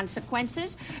dangerous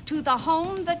consequences to the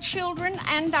home, the children,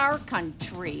 and our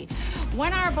country.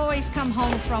 When our boys come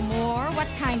home from war, what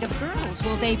kind of girls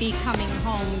will they be coming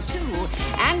home to?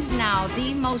 And now,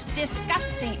 the most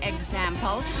disgusting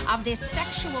example of this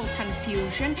sexual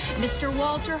confusion, Mr.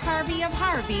 Walter Harvey of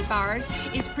Harvey Bars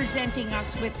is presenting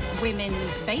us with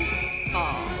women's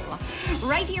baseball.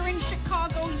 Right here in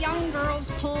Chicago, young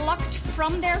girls plucked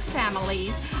from their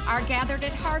families are gathered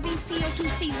at Harvey Field to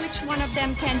see which one of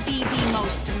them can be the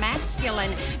most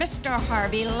masculine. Mr.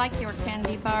 Harvey, like your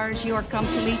candy bars, you're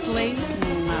completely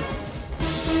nuts.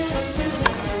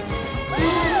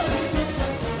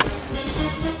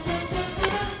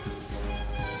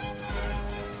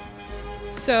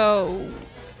 So,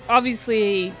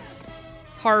 obviously,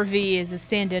 Harvey is a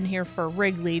stand-in here for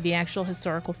Wrigley, the actual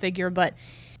historical figure, but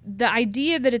the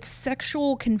idea that it's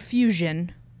sexual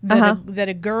confusion, that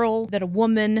a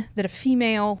woman, that a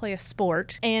female play a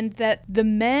sport, and that the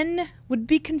men would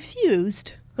be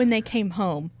confused when they came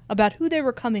home about who they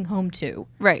were coming home to.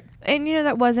 Right. And,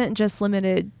 that wasn't just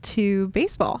limited to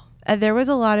baseball. There was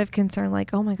a lot of concern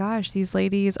like, oh my gosh, these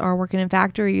ladies are working in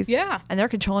factories. Yeah. And they're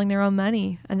controlling their own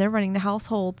money and they're running the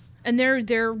households. And they're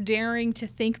daring to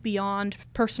think beyond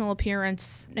personal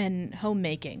appearance and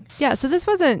homemaking. Yeah, so this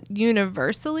wasn't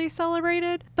universally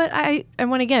celebrated, but I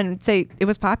want to again say it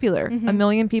was popular. Mm-hmm. 1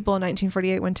 million people in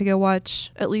 1948 went to go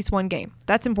watch at least one game.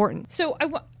 That's important. So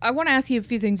I want to ask you a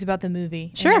few things about the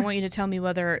movie. Sure. And I want you to tell me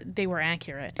whether they were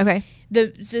accurate. Okay.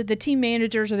 The team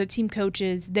managers or the team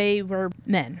coaches, they were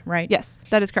men, right? Yes,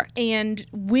 that is correct. And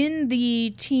when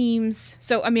the teams,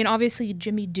 so I mean, obviously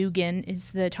Jimmy Dugan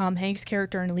is the Tom Hanks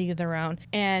character in League of Their Own,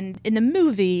 and in the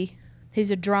movie,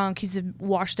 he's a drunk, he's a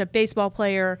washed-up baseball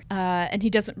player, and he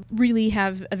doesn't really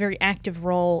have a very active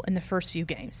role in the first few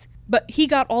games. But he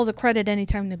got all the credit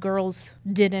anytime the girls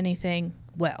did anything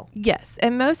well. Yes,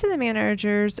 and most of the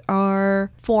managers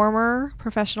are former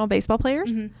professional baseball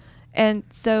players. Mm-hmm. And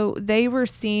so they were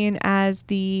seen as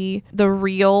the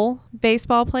real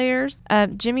baseball players.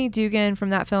 Jimmy Dugan from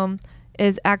that film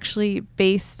is actually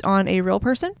based on a real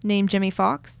person named Jimmy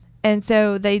Fox. And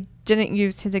so they didn't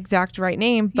use his exact right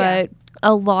name, but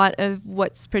a lot of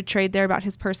what's portrayed there about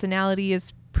his personality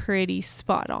is pretty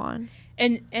spot on.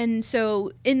 And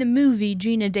so in the movie,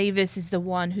 Gina Davis is the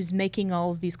one who's making all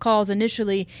of these calls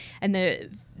initially, and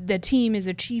the team is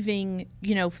achieving,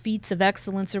 feats of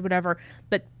excellence or whatever.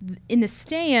 But in the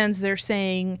stands, they're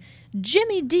saying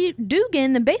Jimmy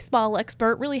Dugan, the baseball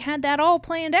expert, really had that all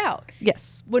planned out.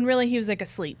 Yes. When really he was like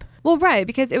asleep. Well, right,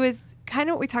 because it was kind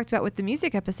of what we talked about with the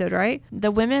music episode, right? The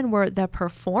women were the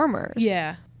performers.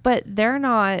 Yeah. But they're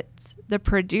not the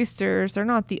producers. They're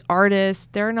not the artists.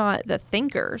 They're not the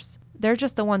thinkers. They're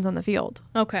just the ones on the field.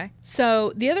 Okay.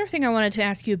 So the other thing I wanted to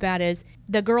ask you about is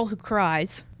the girl who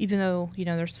cries, even though,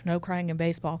 there's no crying in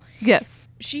baseball. Yes.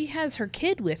 She has her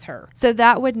kid with her. So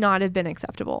that would not have been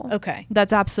acceptable. Okay.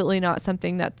 That's absolutely not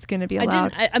something that's going to be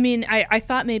allowed. I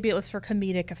thought maybe it was for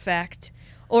comedic effect,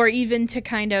 Or even to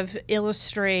kind of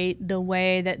illustrate the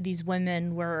way that these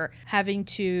women were having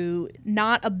to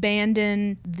not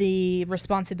abandon the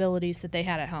responsibilities that they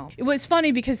had at home. It was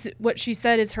funny because what she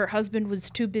said is her husband was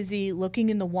too busy looking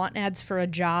in the want ads for a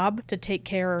job to take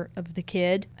care of the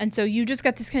kid. And so you just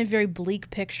got this kind of very bleak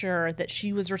picture that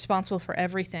she was responsible for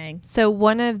everything. So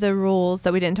one of the rules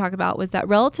that we didn't talk about was that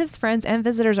relatives, friends, and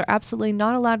visitors are absolutely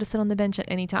not allowed to sit on the bench at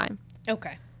any time.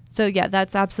 Okay. So yeah,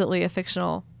 that's absolutely a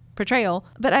fictional portrayal.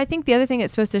 But I think the other thing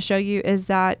it's supposed to show you is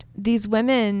that these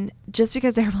women, just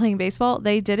because they were playing baseball,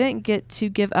 they didn't get to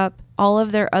give up all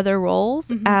of their other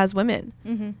roles as women.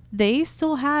 They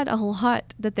still had a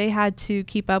lot that they had to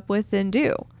keep up with and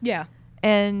do. Yeah.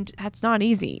 And that's not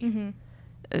easy.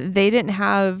 They didn't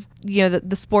have,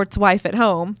 the sports wife at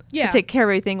home to take care of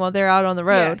everything while they're out on the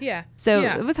road. Yeah. So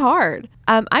it was hard.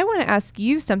 I want to ask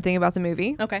you something about the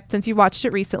movie. Okay. Since you watched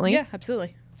it recently. Yeah,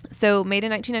 absolutely. So made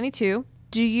in 1992.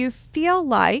 Do you feel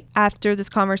like after this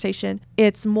conversation,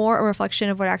 it's more a reflection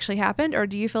of what actually happened, or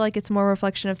do you feel like it's more a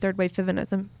reflection of third wave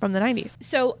feminism from the 90s?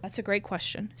 So that's a great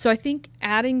question. So I think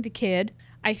adding the kid,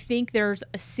 I think there's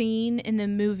a scene in the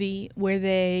movie where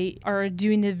they are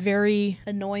doing the very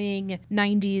annoying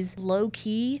 90s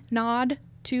low-key nod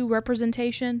to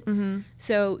representation.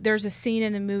 So there's a scene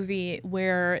in the movie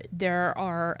where there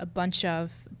are a bunch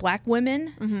of black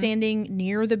women standing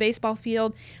near the baseball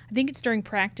field. I think it's during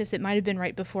practice. It might have been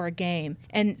right before a game.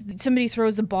 And somebody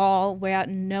throws a ball way out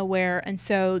in nowhere. And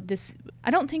so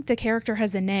I don't think the character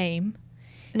has a name.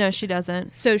 No, she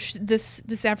doesn't. So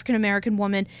this African-American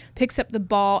woman picks up the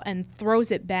ball and throws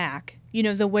it back,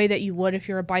 the way that you would if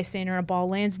you're a bystander and a ball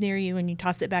lands near you and you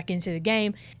toss it back into the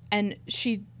game. And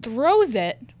she throws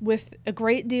it with a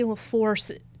great deal of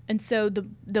force. And so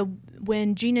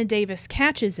when Gina Davis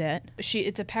catches it,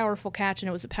 it's a powerful catch and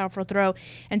it was a powerful throw.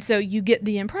 And so you get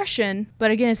the impression,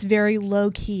 but again, it's very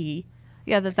low-key.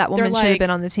 Yeah, that woman should have been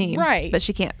on the team. Right. But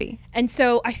she can't be. And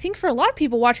so I think for a lot of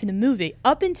people watching the movie,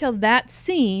 up until that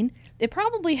scene, it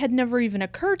probably had never even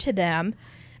occurred to them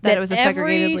that it was a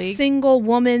segregated every league. Single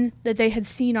woman that they had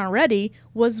seen already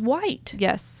was white.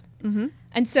 Yes.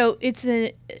 And so it's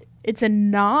a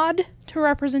nod to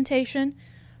representation,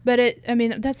 but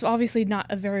that's obviously not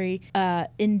a very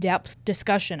in-depth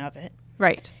discussion of it.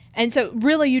 Right. And so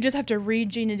really you just have to read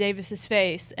Gina Davis's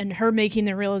face and her making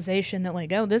the realization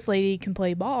that this lady can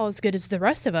play ball as good as the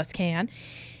rest of us can.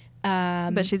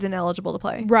 But she's ineligible to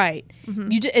play. Right.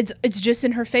 It's just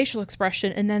in her facial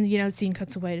expression, and then scene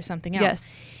cuts away to something else.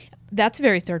 Yes. That's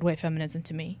very third wave feminism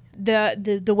to me.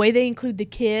 The way they include the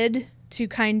kid to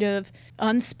kind of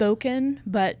unspoken,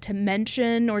 but to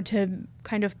mention or to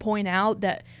kind of point out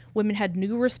that women had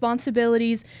new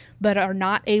responsibilities, but are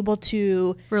not able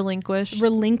to relinquish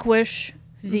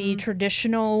the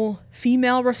traditional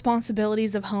female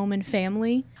responsibilities of home and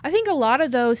family. I think a lot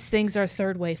of those things are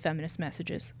third wave feminist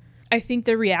messages. I think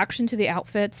the reaction to the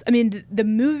outfits, the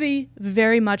movie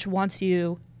very much wants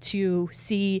you to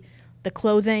see the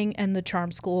clothing and the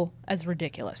charm school as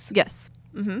ridiculous. Yes.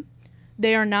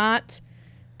 They are not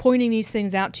pointing these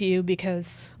things out to you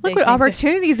because Look what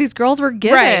opportunities these girls were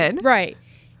given. Right.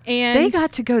 And they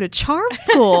got to go to charm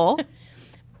school.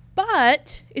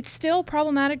 But it's still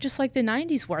problematic just like the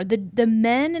 90s were. The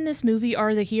men in this movie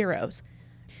are the heroes.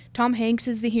 Tom Hanks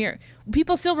is the hero.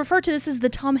 People still refer to this as the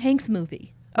Tom Hanks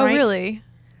movie. Oh, right? really?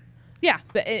 Yeah.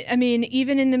 But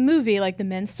even in the movie, the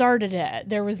men started it.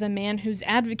 There was a man who's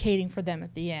advocating for them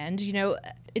at the end.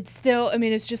 It's still,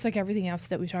 it's just like everything else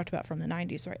that we talked about from the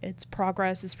 90s, right? It's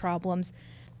progress, it's problems.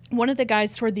 One of the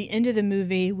guys toward the end of the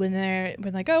movie, when they're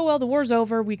like, oh, well, the war's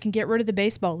over, we can get rid of the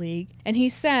baseball league. And he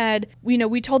said,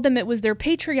 we told them it was their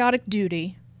patriotic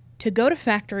duty to go to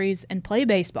factories and play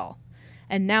baseball.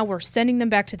 And now we're sending them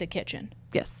back to the kitchen.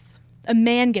 Yes. A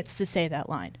man gets to say that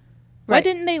line. Right. Why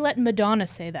didn't they let Madonna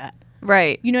say that?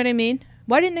 Right. You know what I mean?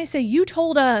 Why didn't they say, you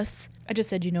told us? I just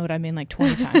said, you know what I mean,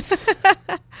 20 times.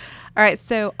 All right.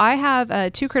 So I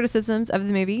have 2 criticisms of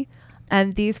the movie.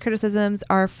 And these criticisms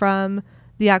are from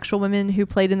the actual women who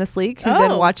played in this league who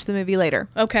then watched the movie later.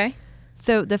 Okay.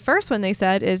 So the first one they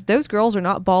said is those girls are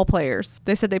not ball players.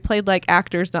 They said they played like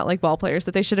actors, not like ball players,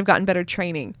 that they should have gotten better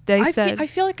training. I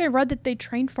feel like I read that they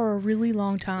trained for a really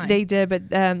long time. They did, but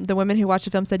the women who watched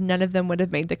the film said none of them would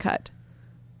have made the cut.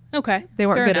 Okay. They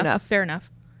weren't good enough. Fair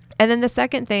enough. And then the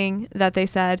second thing that they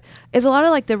said is a lot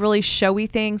of the really showy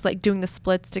things, like doing the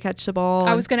splits to catch the ball.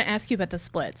 I was going to ask you about the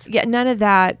splits. Yeah, none of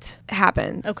that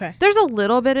happens. Okay. There's a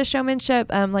little bit of showmanship.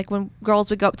 Like when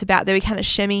girls would go up to bat, they would kind of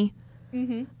shimmy.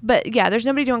 Mm-hmm. But yeah, there's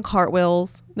nobody doing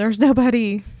cartwheels. There's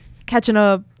nobody catching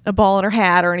a ball in her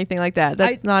hat or anything like that.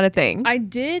 That's not a thing. I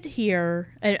did hear,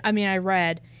 I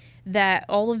read that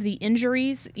all of the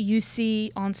injuries you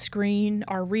see on screen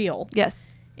are real. Yes.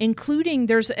 Including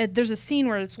there's a scene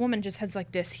where this woman just has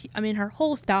like this. I mean, her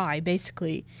whole thigh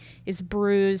basically is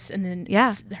bruised, and then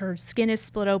Yeah. her skin is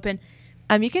split open.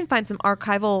 You can find some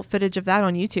archival footage of that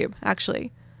on YouTube,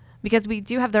 actually, because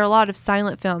there are a lot of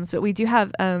silent films, but we do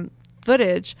have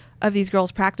footage of these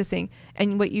girls practicing.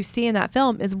 And what you see in that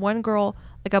film is one girl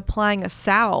like applying a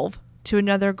salve to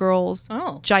another girl's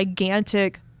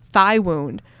gigantic thigh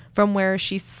wound from where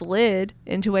she slid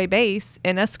into a base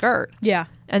in a skirt. Yeah.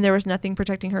 And there was nothing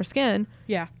protecting her skin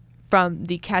Yeah. from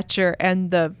the catcher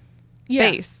and the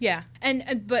base. Yeah.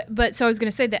 And but so I was going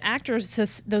to say the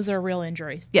actors, those are real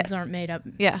injuries. Yes. Those aren't made up.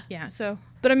 Yeah. Yeah. So,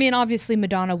 but I mean, obviously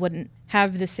Madonna wouldn't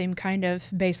have the same kind of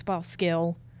baseball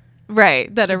skill.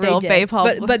 Right. That a they real did. baseball.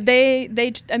 But they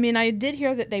I mean, I did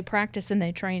hear that they practiced and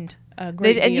they trained a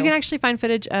great deal. And you can actually find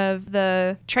footage of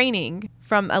the training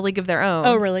from A League of Their Own.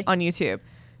 Oh, really? On YouTube.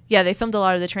 Yeah, they filmed a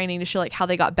lot of the training to show like how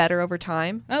they got better over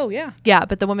time. Oh, yeah. Yeah,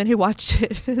 but the women who watched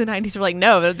it in the 90s were like,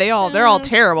 no, they're all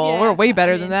terrible. Yeah, We're way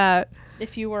better than that.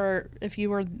 If you were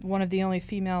one of the only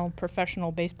female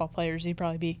professional baseball players, you'd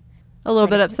probably be A little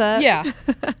bit upset. Yeah.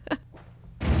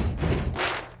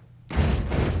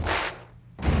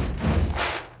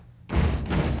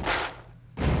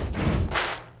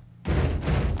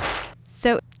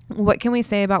 So, what can we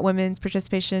say about women's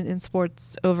participation in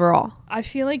sports overall? I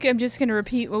feel like I'm just going to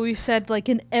repeat what we've said like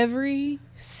in every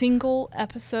single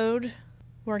episode.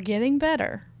 We're getting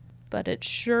better, but it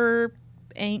sure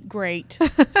ain't great.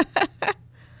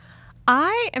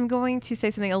 I am going to say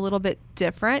something a little bit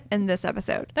different in this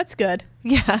episode. That's good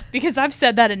Yeah. because I've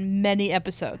said that in many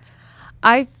episodes.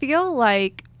 I feel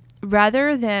like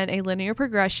rather than a linear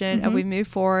progression of we move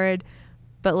forward,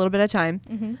 but a little bit at a time,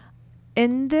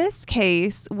 in this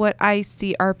case, what I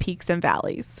see are peaks and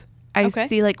valleys. I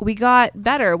see like we got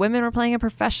better. Women were playing a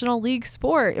professional league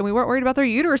sport and we weren't worried about their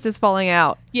uteruses falling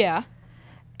out. Yeah.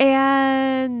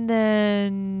 And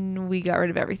then we got rid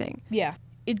of everything. Yeah.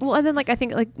 Well, and then like I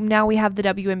think like now we have the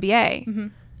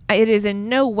WNBA. It is in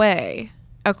no way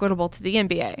equitable to the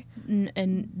NBA.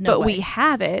 But we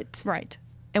have it. Right.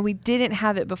 And we didn't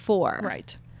have it before.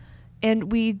 Right.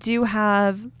 And we do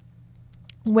have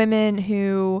women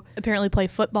who Apparently play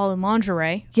football in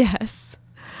lingerie. yes.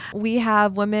 We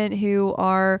have women who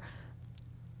are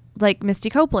like Misty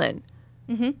Copeland.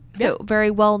 So very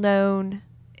well known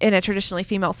in a traditionally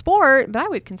female sport, but I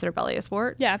would consider ballet a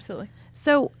sport. Yeah, absolutely.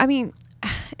 So, I mean,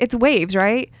 it's waves,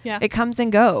 right? Yeah. It comes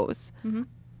and goes.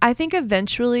 I think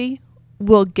eventually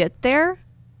we'll get there.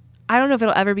 I don't know if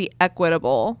it'll ever be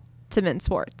equitable to men's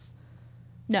sports.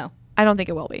 No. I don't think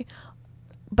it will be.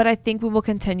 But I think we will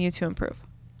continue to improve.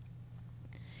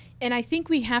 And I think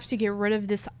we have to get rid of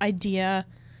this idea.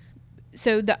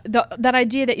 So that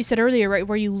idea that you said earlier, right,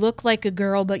 where you look like a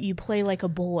girl but you play like a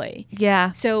boy.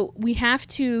 Yeah. So we have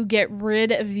to get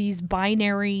rid of these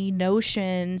binary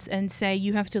notions and say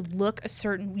you have to look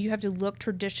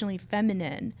traditionally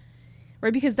feminine,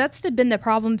 right? Because that's been the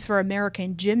problem for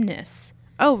American gymnasts.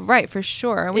 Oh, right, for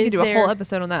sure. And we can do a whole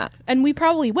episode on that. And we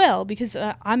probably will because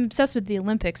I'm obsessed with the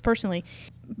Olympics personally.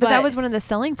 But that was one of the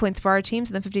selling points for our teams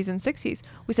in the 50s and 60s.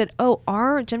 We said, oh,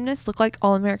 our gymnasts look like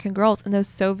all-American girls, and those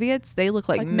Soviets, they look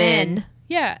like men.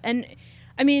 Yeah, and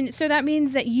I mean, so that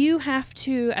means that you have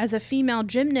to, as a female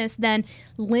gymnast, then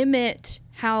limit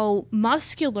how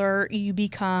muscular you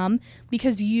become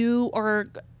because you are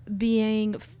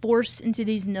being forced into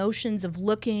these notions of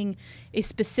looking a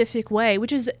specific way,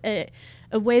 which is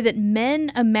a way that men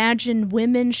imagine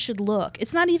women should look.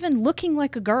 It's not even looking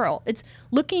like a girl. It's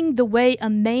looking the way a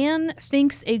man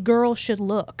thinks a girl should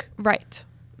look. Right.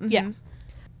 Yeah.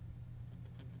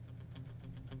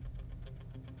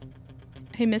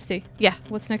 Hey, Misty. Yeah.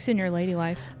 What's next in your lady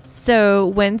life? So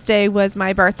Wednesday was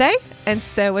my birthday. And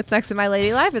so what's next in my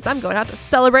lady life is I'm going out to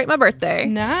celebrate my birthday.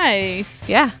 Nice.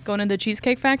 Yeah. Going to the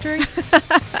Cheesecake Factory?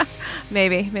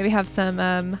 Maybe have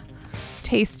some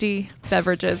tasty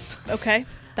beverages. Okay.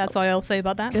 That's all I'll say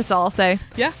about that. That's all I'll say.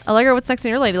 Yeah. Allegra, what's next in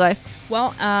your lady life?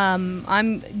 Well,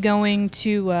 I'm going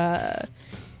to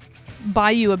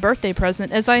buy you a birthday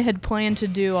present, as I had planned to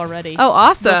do already. Oh,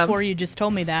 awesome. Before you just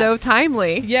told me that. So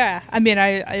timely. Yeah. I mean,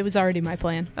 it was already my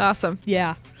plan. Awesome.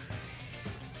 Yeah.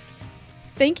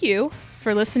 Thank you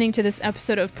for listening to this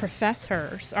episode of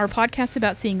Professors, our podcast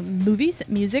about seeing movies,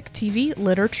 music, TV,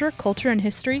 literature, culture, and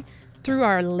history through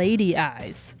our lady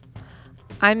eyes.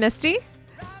 I'm Misty,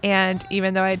 and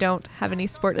even though I don't have any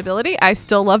sport ability, I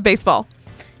still love baseball.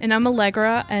 And I'm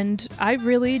Allegra, and I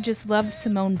really just love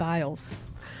Simone Biles.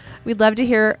 We'd love to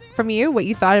hear from you what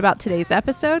you thought about today's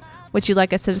episode, what you'd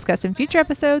like us to discuss in future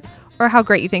episodes, or how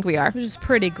great you think we are. Which is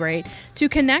pretty great. To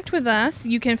connect with us,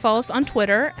 you can follow us on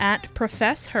Twitter at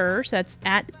ProfessHers. That's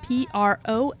at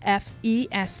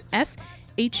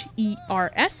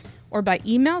PROFESSHERS. Or by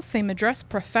email, same address,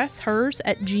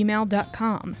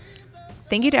 professhers@gmail.com.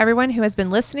 Thank you to everyone who has been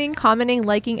listening, commenting,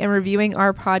 liking, and reviewing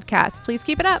our podcast. Please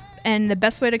keep it up. And the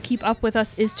best way to keep up with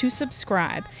us is to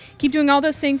subscribe. Keep doing all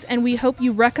those things, and we hope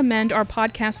you recommend our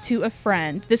podcast to a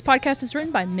friend. This podcast is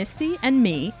written by Misty and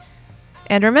me.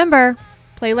 And remember,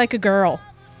 Play like a girl.